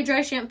Deja Vu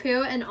Dry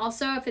Shampoo, and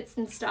also if it's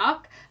in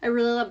stock, I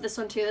really love this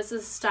one too. This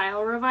is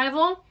Style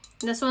Revival.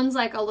 This one's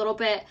like a little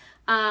bit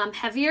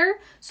heavier,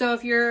 so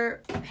if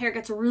your hair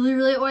gets really,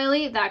 really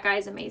oily, that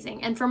guy's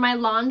amazing. And for my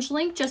Lange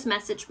link, just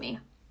message me,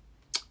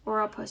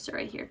 or I'll post it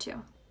right here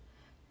too.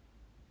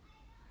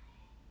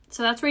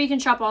 So that's where you can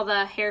shop all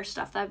the hair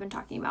stuff that I've been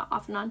talking about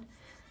off and on.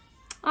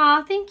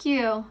 Aw, thank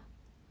you.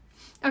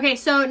 Okay,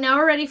 so now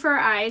we're ready for our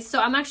eyes. So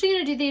I'm actually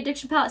going to do the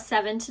Addiction Palette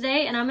 7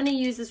 today, and I'm going to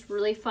use this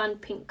really fun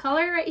pink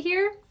color right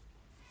here.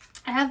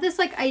 I have this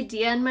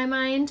idea in my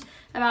mind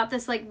about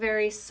this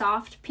very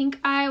soft pink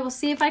eye. We'll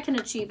see if I can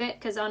achieve it,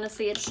 because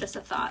honestly it's just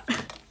a thought.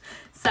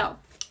 So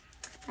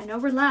I know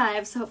we're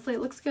live, so hopefully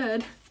it looks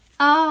good.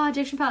 Oh,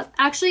 Addiction Palette.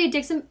 Actually,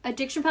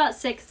 Addiction Palette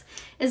 6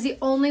 is the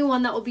only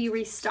one that will be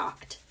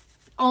restocked,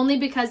 only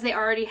because they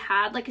already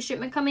had a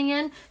shipment coming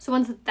in. So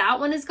once that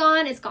one is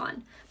gone, it's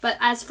gone. But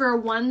as for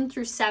 1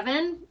 through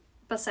 7,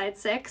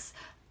 besides 6,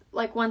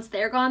 once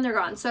they're gone, they're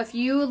gone. So if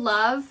you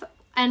love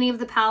any of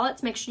the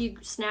palettes, make sure you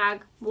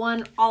snag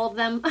one, all of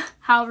them,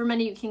 however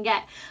many you can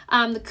get.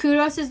 The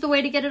Kudos is the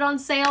way to get it on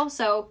sale,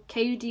 so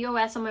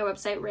KUDOS on my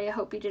website,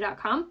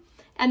 rayahopebbeauty.com.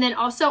 And then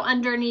also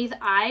underneath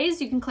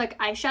eyes, you can click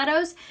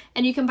eyeshadows,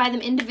 and you can buy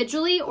them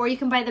individually, or you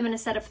can buy them in a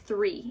set of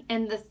 3,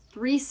 and the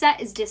 3 set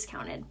is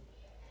discounted.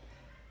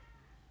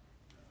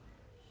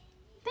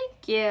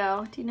 Thank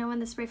you. Do you know when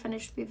the spray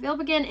finish will be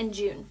available again? In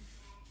June.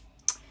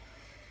 I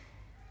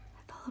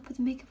follow up with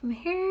the makeup in my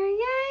hair.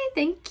 Yay,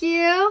 thank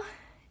you.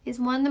 Is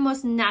one of the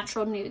most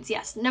natural nudes.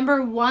 Yes,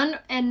 number 1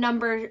 and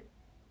number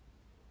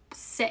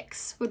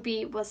 6 would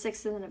be, well,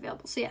 6 isn't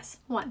available, so yes,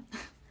 1.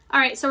 All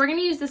right, so we're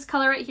gonna use this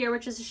color right here,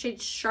 which is the shade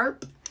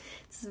Sharp.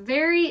 It's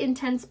very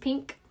intense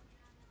pink.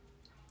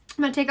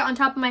 I'm gonna take it on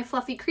top of my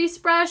fluffy crease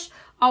brush,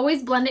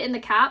 always blend it in the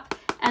cap,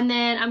 and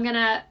then I'm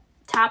gonna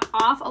tap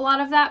off a lot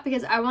of that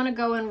because I wanna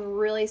go in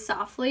really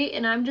softly,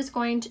 and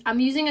I'm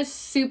using a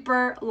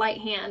super light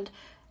hand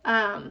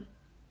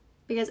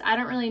because I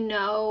don't really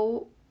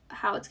know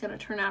how it's going to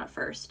turn out at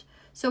first.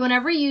 So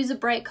whenever you use a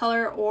bright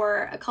color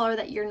or a color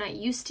that you're not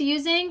used to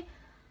using,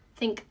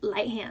 think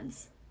light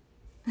hands.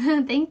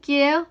 Thank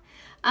you.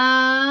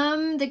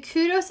 The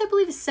Kudos, I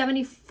believe, is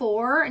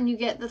 74, and you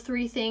get the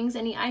 3 things: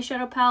 any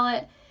eyeshadow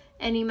palette,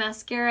 any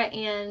mascara,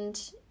 and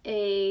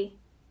a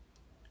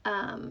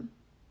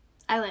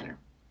eyeliner.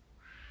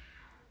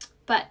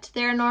 But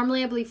they're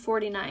normally, I believe,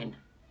 49.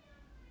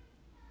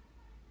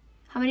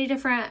 How many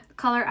different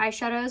color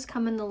eyeshadows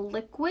come in the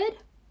liquid?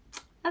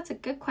 That's a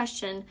good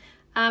question.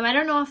 I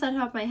don't know off the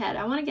top of my head.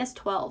 I want to guess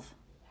 12.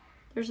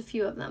 There's a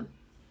few of them.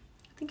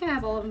 I think I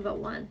have all of them but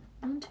 1.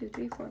 1, 2,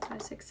 3, 4,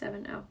 5, 6,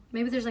 7. Oh,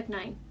 maybe there's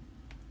 9.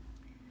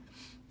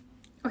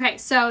 Okay,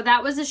 so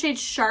that was the shade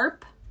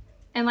Sharp.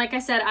 And like I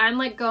said,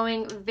 I'm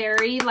going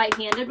very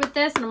light-handed with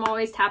this, and I'm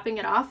always tapping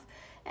it off.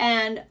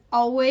 And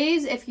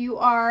always, if you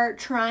are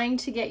trying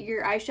to get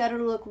your eyeshadow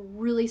to look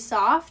really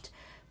soft,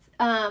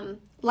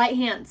 light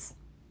hands.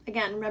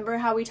 Again, remember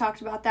how we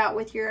talked about that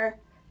with your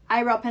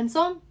eyebrow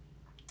pencil?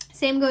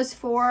 Same goes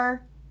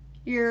for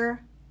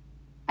your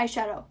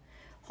eyeshadow.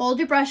 Hold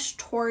your brush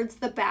towards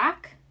the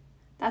back.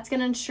 That's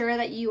going to ensure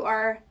that you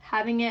are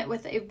having it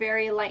with a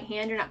very light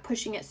hand. You're not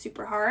pushing it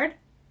super hard.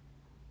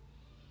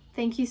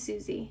 Thank you,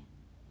 Susie.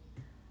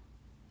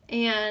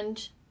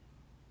 And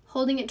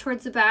holding it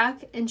towards the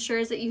back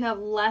ensures that you have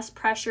less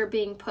pressure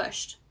being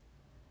pushed.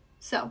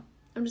 So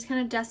I'm just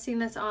kind of dusting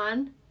this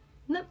on.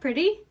 Isn't that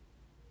pretty?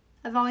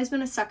 I've always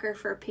been a sucker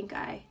for a pink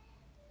eye.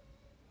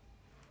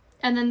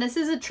 And then this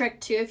is a trick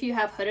too, if you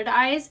have hooded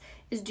eyes,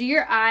 is do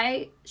your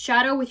eye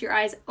shadow with your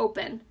eyes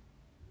open.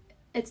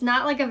 It's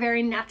not a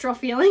very natural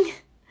feeling.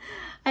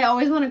 I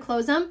always want to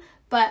close them,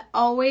 but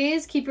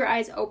always keep your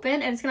eyes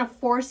open, and it's going to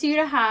force you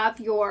to have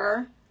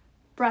your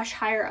brush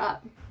higher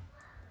up.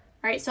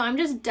 All right, so I'm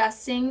just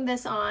dusting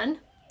this on.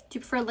 Do you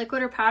prefer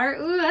liquid or powder?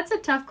 Ooh, that's a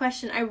tough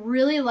question. I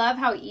really love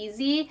how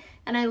easy,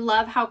 and I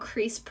love how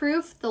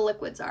crease-proof the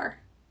liquids are.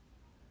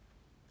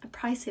 I'd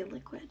probably say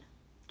liquid,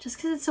 just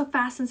because it's so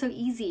fast and so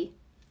easy.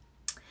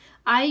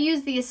 I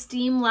use the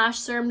Esteem Lash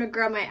Serum to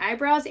grow my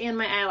eyebrows and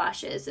my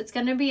eyelashes. It's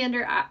going to be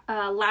under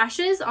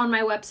lashes on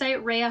my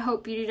website,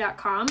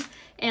 rayahopebeauty.com.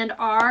 And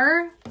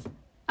our,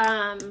 what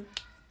am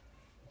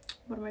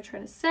I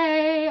trying to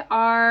say?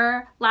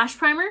 Our lash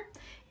primer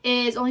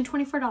is only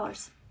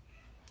 $24.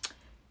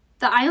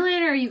 The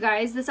eyeliner, you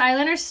guys, this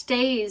eyeliner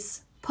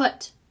stays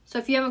put. So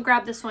if you haven't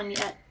grabbed this one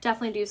yet,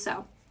 definitely do so.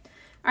 All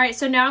right,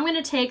 so now I'm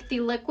going to take the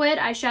liquid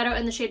eyeshadow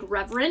in the shade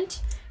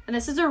Reverent. And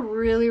this is a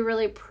really,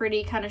 really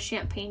pretty kind of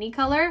champagne-y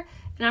color.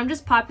 And I'm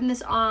just popping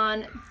this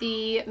on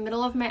the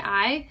middle of my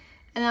eye.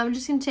 And I'm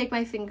just going to take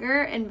my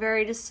finger and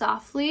very just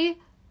softly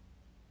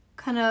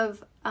kind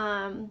of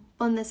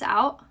blend this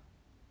out.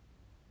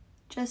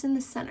 Just in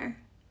the center.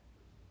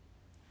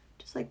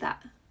 Just like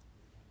that.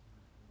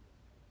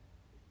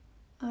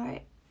 All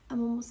right,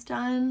 I'm almost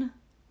done.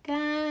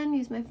 Again,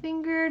 use my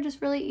finger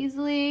just really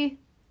easily.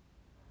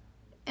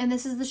 And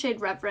this is the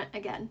shade Reverent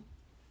again.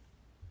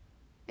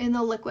 In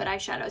the liquid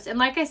eyeshadows. And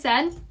like I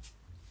said,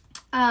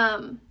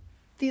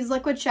 these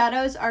liquid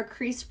shadows are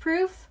crease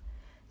proof,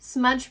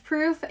 smudge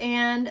proof,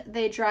 and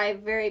they dry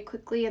very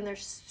quickly, and they're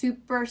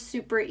super,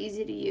 super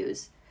easy to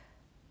use.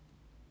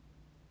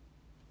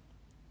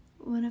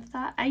 What if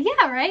that?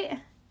 Yeah, right?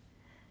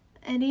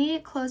 Any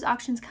closed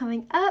auctions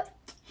coming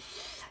up?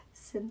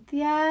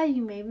 Cynthia,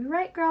 you may be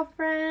right,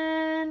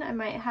 girlfriend. I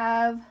might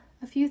have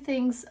a few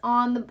things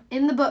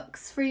in the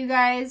books for you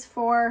guys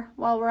for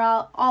while we're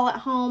all at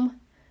home.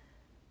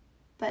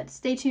 But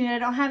stay tuned. I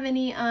don't have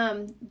any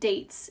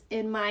dates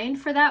in mind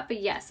for that.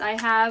 But yes, I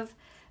have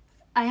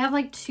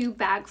like 2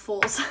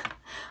 bagfuls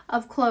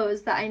of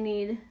clothes that I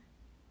need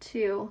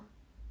to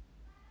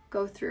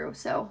go through.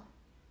 So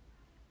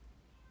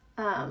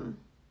be on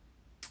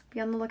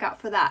the lookout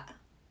for that.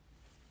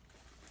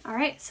 All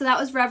right, so that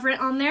was Reverent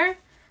on there.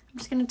 I'm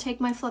just going to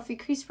take my fluffy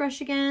crease brush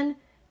again.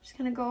 Just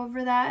going to go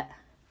over that.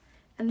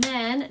 And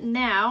then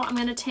now I'm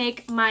going to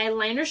take my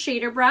liner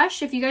shader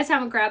brush. If you guys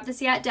haven't grabbed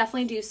this yet,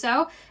 definitely do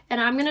so. And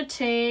I'm going to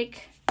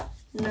take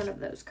none of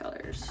those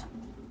colors.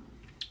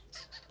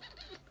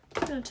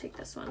 I'm going to take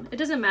this one. It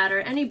doesn't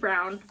matter. Any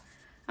brown.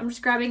 I'm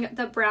just grabbing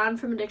the brown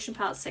from Addiction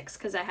Palette 6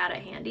 because I had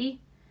it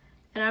handy.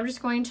 And I'm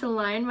just going to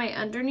line my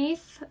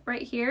underneath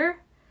right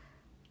here.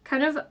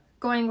 Kind of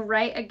going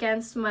right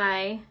against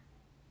my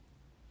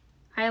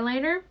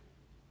eyeliner.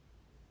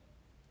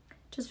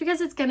 Just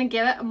because it's going to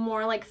give it a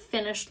more like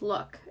finished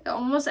look. It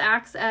almost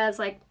acts as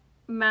like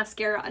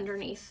mascara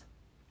underneath.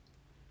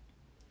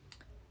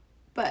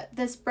 But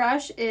this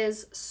brush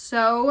is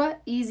so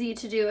easy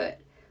to do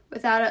it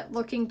without it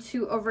looking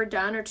too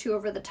overdone or too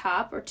over the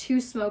top or too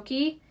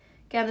smoky.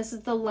 Again, this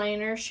is the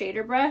liner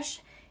shader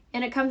brush.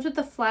 And it comes with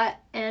the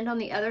flat end on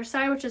the other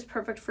side, which is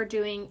perfect for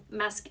doing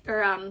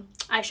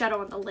eyeshadow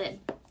on the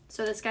lid.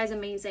 So this guy's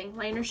amazing.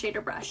 Liner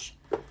shader brush.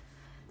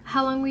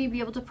 How long will you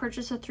be able to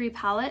purchase the 3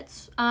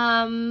 palettes?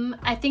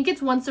 I think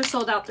it's once they're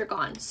sold out, they're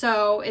gone.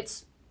 So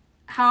it's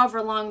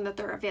however long that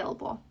they're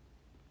available.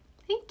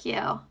 Thank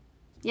you.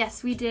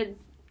 Yes, we did,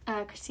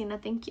 Christina.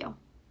 Thank you.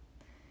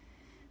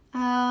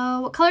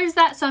 What color is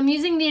that? So I'm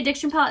using the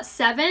Addiction Palette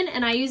 7,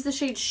 and I use the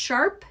shade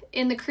Sharp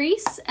in the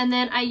crease, and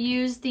then I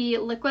use the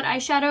liquid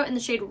eyeshadow in the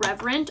shade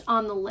Reverent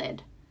on the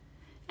lid.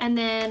 And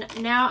then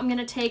now I'm going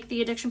to take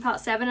the Addiction Palette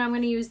 7, and I'm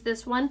going to use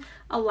this one,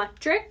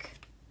 Electric.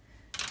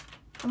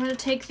 I'm going to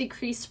take the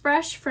crease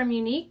brush from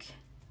Unique,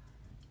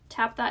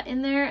 tap that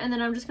in there, and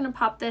then I'm just going to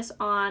pop this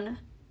on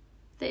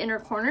the inner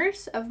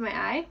corners of my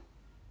eye.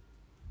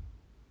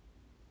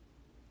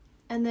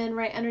 And then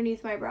right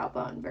underneath my brow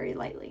bone, very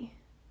lightly.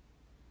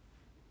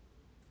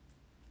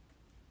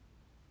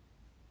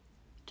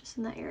 Just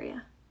in that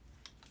area.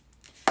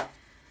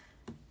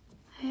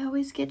 I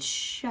always get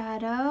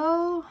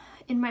shadow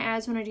in my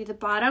eyes when I do the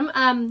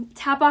bottom.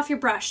 Tap off your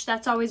brush.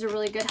 That's always a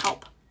really good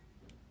help.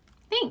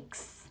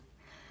 Thanks.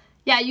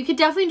 Yeah, you could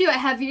definitely do it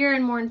heavier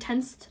and more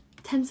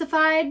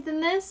intensified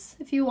than this.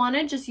 If you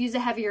wanted, just use a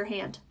heavier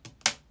hand.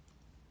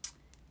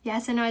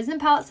 Yes, I know. Isn't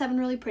Palette 7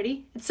 really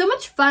pretty? It's so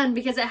much fun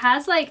because it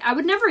has like, I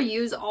would never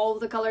use all of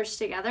the colors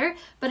together,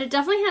 but it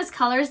definitely has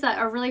colors that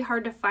are really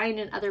hard to find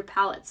in other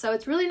palettes. So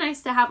it's really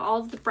nice to have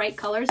all of the bright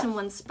colors in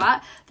one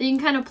spot that you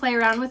can kind of play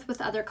around with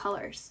other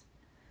colors.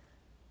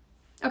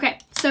 Okay,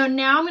 so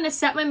now I'm going to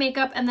set my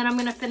makeup and then I'm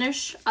going to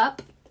finish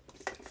up.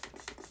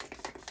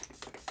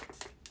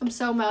 I'm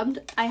so bummed.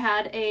 I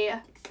had a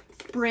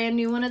brand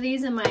new one of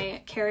these in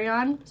my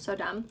carry-on. So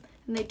dumb.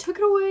 And they took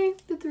it away.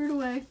 They threw it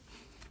away.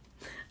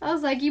 I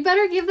was like, you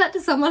better give that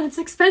to someone. It's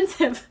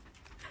expensive.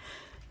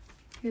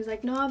 He was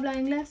like, no habla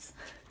inglés.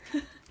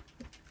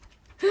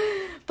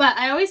 But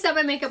I always set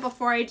my makeup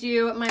before I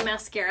do my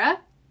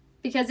mascara.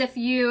 Because if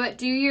you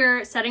do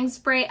your setting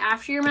spray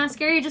after your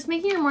mascara, you're just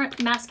making your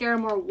mascara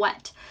more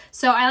wet.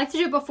 So I like to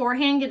do it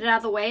beforehand, get it out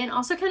of the way, and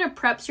also kind of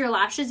preps your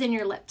lashes and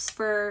your lips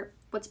for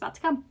what's about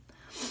to come.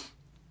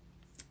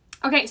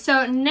 Okay,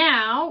 so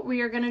now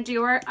we are going to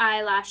do our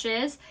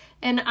eyelashes,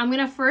 and I'm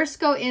going to first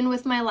go in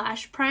with my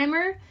lash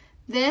primer.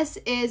 This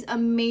is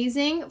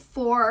amazing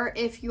for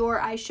if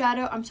your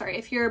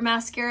if your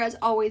mascara is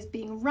always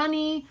being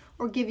runny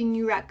or giving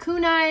you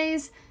raccoon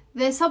eyes.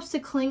 This helps to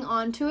cling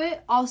onto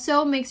it.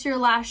 Also makes your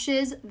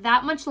lashes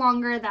that much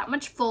longer, that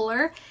much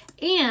fuller,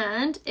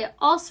 and it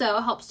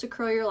also helps to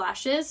curl your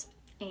lashes.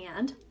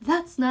 And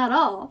that's not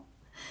all.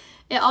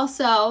 It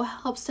also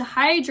helps to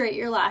hydrate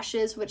your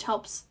lashes, which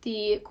helps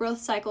the growth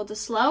cycle to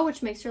slow,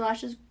 which makes your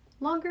lashes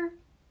longer.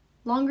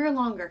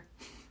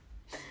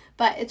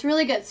 But it's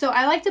really good. So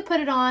I like to put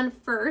it on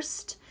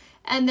first,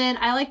 and then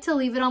I like to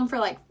leave it on for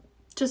like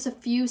just a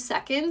few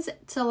seconds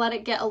to let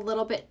it get a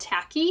little bit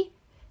tacky.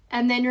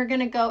 And then you're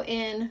going to go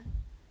in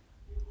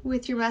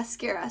with your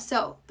mascara.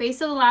 So base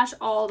of the lash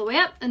all the way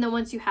up. And then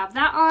once you have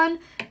that on,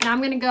 now I'm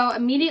going to go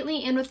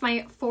immediately in with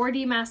my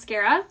 4D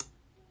mascara.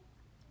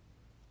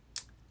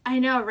 I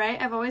know, right?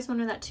 I've always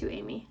wondered that too,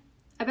 Amy.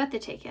 I bet they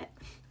take it.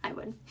 I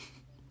would.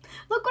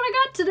 Look what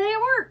I got today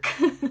at work.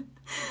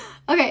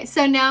 Okay,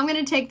 so now I'm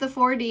going to take the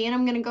 4D and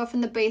I'm going to go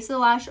from the base of the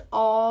lash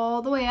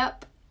all the way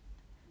up.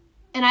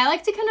 And I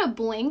like to kind of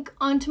blink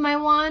onto my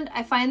wand.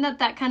 I find that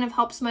that kind of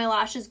helps my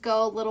lashes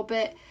go a little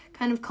bit,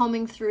 kind of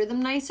combing through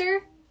them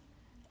nicer.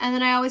 And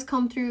then I always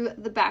comb through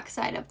the back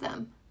side of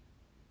them.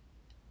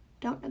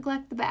 Don't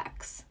neglect the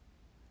backs.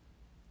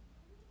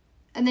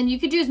 And then you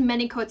could do as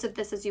many coats of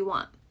this as you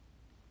want.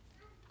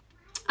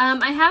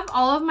 I have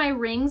all of my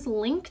rings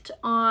linked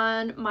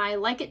on my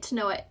Like It to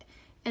Know It.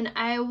 And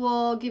I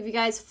will give you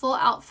guys full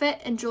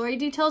outfit and jewelry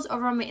details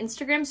over on my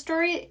Instagram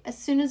story as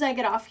soon as I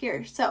get off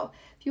here. So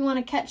if you want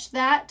to catch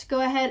that,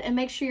 go ahead and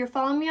make sure you're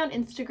following me on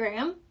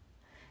Instagram.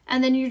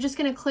 And then you're just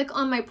going to click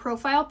on my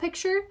profile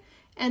picture,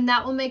 and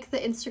that will make the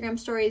Instagram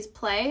stories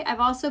play. I've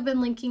also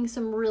been linking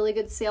some really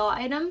good sale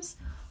items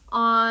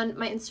on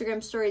my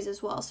Instagram stories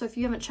as well. So if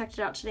you haven't checked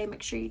it out today,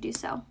 make sure you do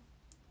so.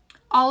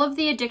 All of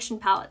the Addiction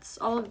palettes,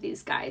 all of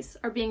these guys,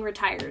 are being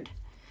retired.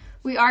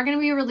 We are going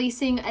to be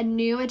releasing a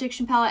new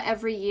Addiction palette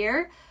every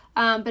year,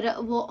 but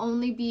it will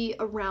only be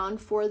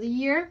around for the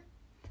year.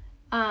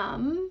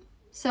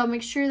 So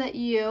make sure that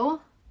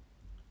you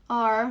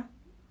are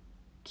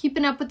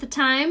keeping up with the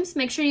times.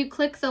 Make sure you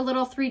click the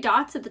little 3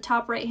 dots at the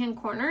top right-hand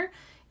corner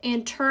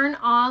and turn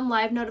on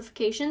live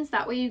notifications.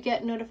 That way you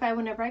get notified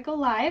whenever I go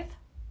live.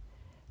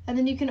 And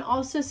then you can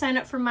also sign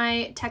up for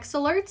my text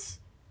alerts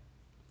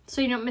so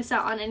you don't miss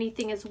out on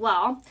anything as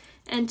well.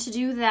 And to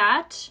do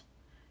that,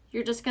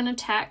 you're just going to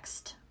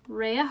text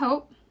Rhea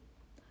Hope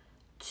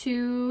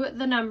to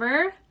the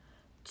number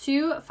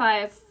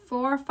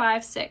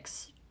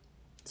 25456.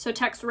 So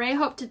text Rhea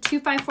Hope to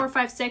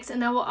 25456,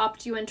 and that will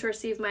opt you in to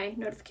receive my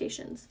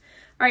notifications.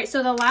 All right,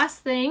 so the last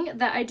thing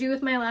that I do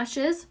with my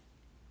lashes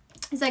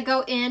is I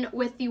go in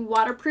with the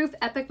waterproof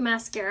Epic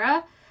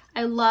Mascara.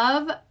 I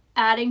love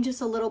adding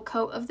just a little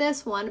coat of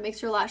this. 1, it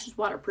makes your lashes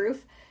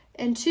waterproof.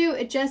 And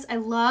 2, I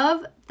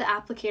love the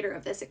applicator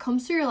of this. It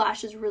combs through your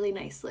lashes really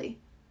nicely.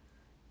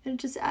 And it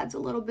just adds a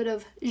little bit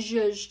of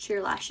zhuzh to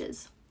your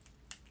lashes.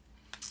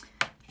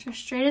 Just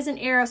straight as an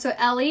arrow. So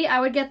Ellie, I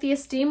would get the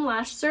Esteem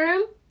Lash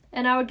Serum,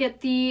 and I would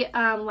get the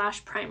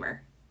lash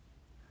primer.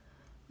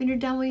 When you're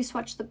done, will you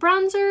swatch the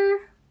bronzer?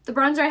 The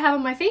bronzer I have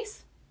on my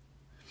face.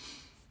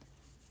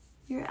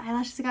 Your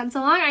eyelashes have gotten so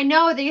long. I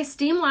know, the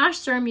Esteem Lash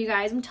Serum, you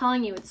guys, I'm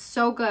telling you, it's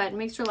so good. It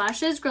makes your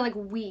lashes grow like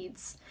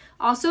weeds.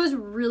 Also is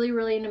really,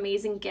 really an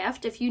amazing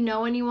gift. If you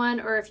know anyone,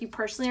 or if you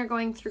personally are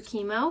going through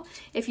chemo,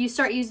 if you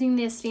start using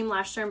the Esteem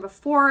Lash Serum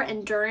before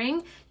and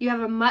during, you have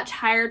a much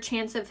higher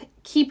chance of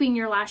keeping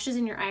your lashes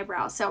and your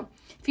eyebrows. So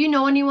if you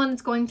know anyone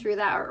that's going through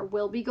that or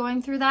will be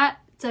going through that,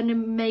 it's an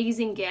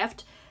amazing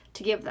gift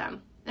to give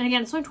them. And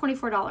again, it's only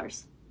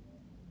 $24.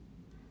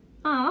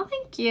 Oh,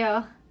 thank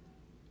you.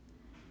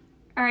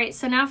 All right,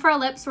 so now for our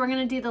lips, we're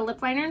going to do the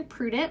lip liner in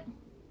Prudent.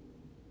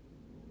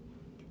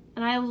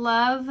 And I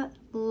love,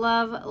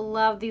 love,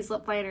 love these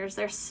lip liners.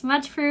 They're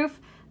smudge proof,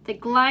 they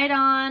glide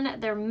on,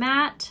 they're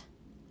matte,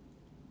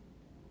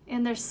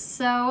 and they're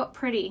so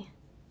pretty.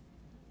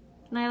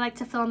 And I like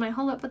to fill in my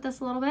whole lip with this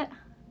a little bit.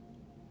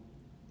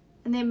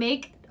 And they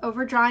make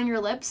overdrawing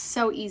your lips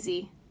so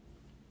easy.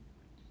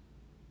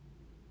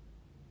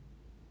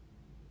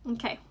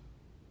 Okay.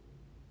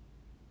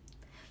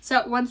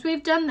 So once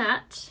we've done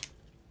that,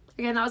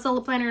 again, that was a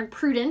lip liner in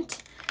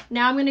Prudent.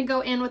 Now I'm going to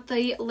go in with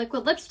the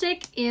liquid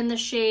lipstick in the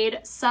shade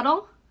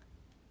Subtle.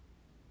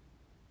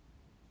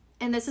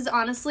 And this is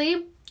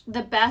honestly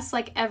the best,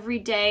 like,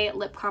 everyday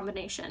lip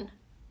combination.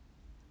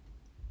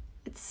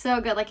 It's so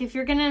good. Like, if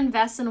you're going to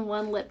invest in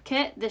one lip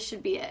kit, this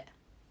should be it.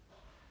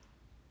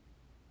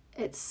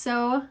 It's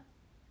so,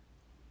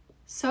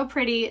 so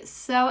pretty,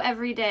 so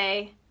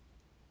everyday.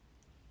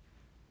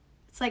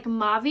 It's like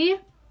mauve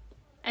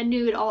and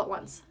nude all at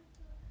once.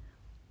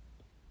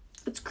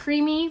 It's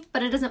creamy,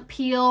 but it doesn't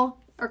peel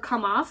or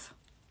come off.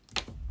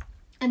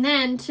 And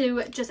then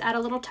to just add a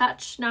little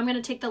touch, now I'm going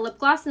to take the lip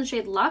gloss in the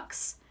shade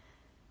Luxe,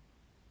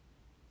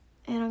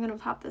 and I'm going to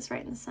pop this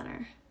right in the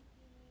center.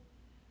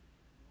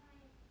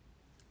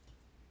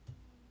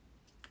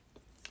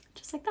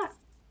 Just like that.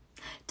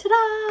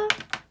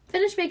 Ta-da!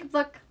 Finished makeup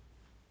look.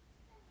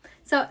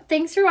 So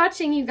thanks for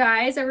watching, you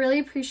guys. I really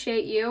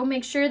appreciate you.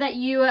 Make sure that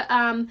you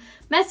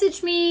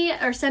message me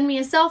or send me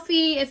a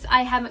selfie if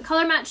I haven't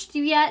color matched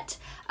you yet.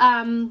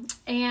 And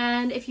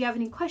if you have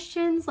any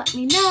questions, let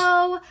me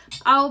know.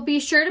 I'll be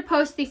sure to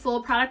post the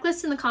full product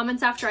list in the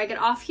comments after I get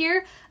off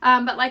here.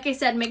 But like I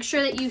said, make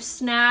sure that you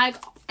snag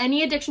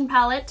any Addiction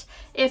palette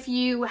if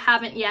you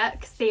haven't yet,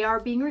 because they are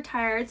being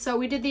retired. So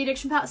we did the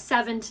Addiction palette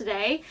 7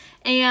 today.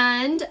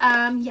 And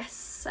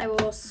yes, I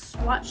will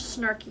swatch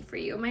Snarky for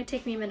you. It might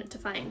take me a minute to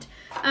find.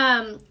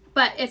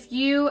 But if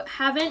you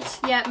haven't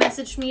yet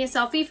messaged me a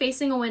selfie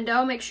facing a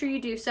window, make sure you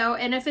do so.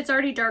 And if it's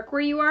already dark where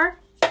you are,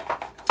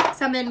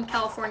 because I'm in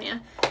California,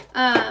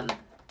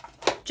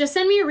 just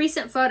send me a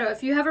recent photo.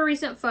 If you have a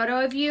recent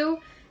photo of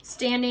you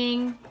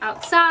standing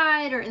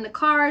outside or in the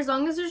car, as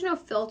long as there's no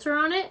filter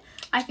on it,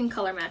 I can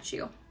color match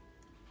you.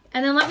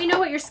 And then let me know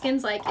what your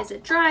skin's like. Is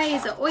it dry?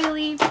 Is it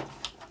oily?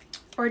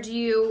 Or do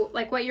you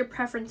like what your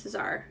preferences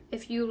are?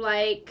 If you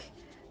like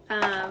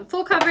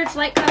full coverage,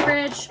 light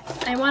coverage,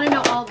 I want to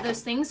know all of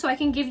those things so I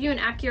can give you an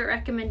accurate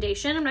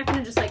recommendation. I'm not going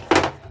to just like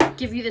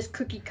give you this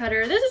cookie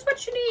cutter. This is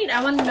what you need.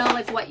 I want to know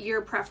like what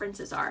your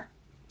preferences are.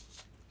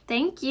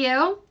 Thank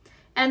you.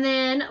 And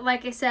then,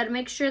 like I said,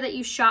 make sure that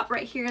you shop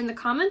right here in the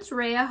comments,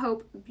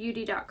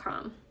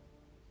 RheaHopeBeauty.com.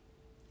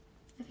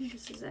 I think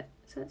this is it.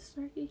 Is that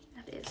Snarky?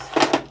 That is.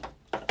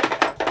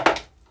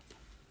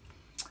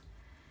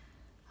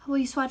 Will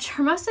you swatch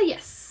Hermosa?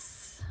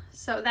 Yes.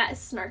 So that is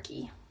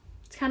Snarky.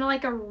 It's kind of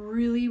like a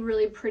really,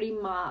 really pretty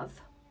mauve.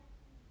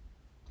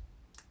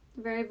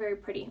 Very, very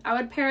pretty. I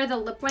would pair the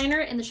lip liner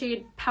in the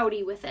shade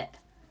Pouty with it.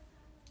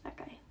 That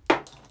guy.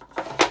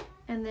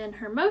 And then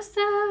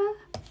Hermosa.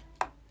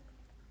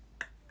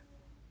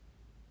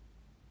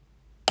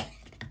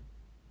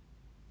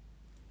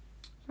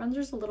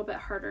 Bronzer's a little bit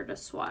harder to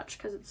swatch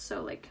because it's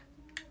so like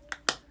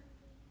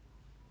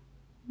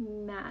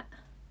matte.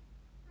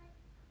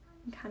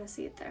 You can kind of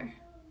see it there.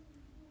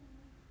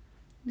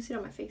 You can see it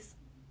on my face.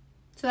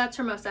 So that's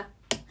Hermosa.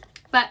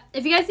 But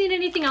if you guys need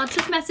anything else,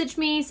 just message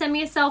me, send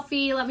me a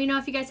selfie, let me know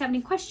if you guys have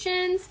any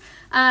questions.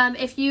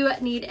 If you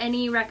need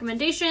any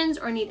recommendations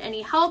or need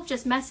any help,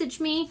 just message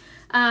me.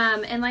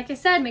 And like I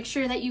said, make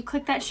sure that you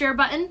click that share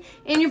button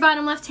in your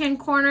bottom left-hand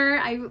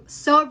corner. I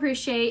so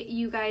appreciate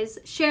you guys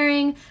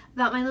sharing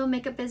about my little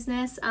makeup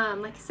business.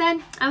 Like I said,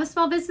 I'm a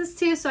small business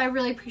too, so I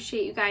really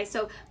appreciate you guys.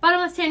 So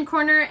bottom left-hand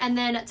corner and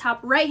then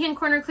top right-hand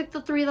corner, click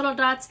the 3 little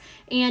dots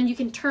and you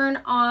can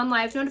turn on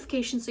live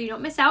notifications so you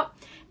don't miss out.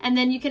 And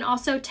then you can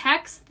also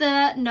text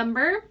the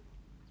number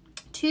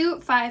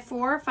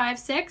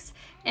 25456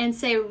 and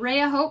say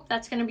Rhea Hope.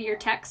 That's going to be your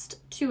text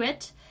to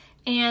it.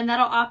 And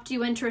that'll opt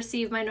you in to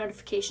receive my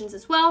notifications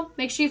as well.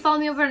 Make sure you follow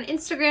me over on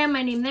Instagram.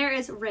 My name there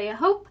is Rhea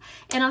Hope.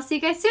 And I'll see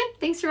you guys soon.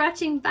 Thanks for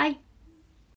watching. Bye.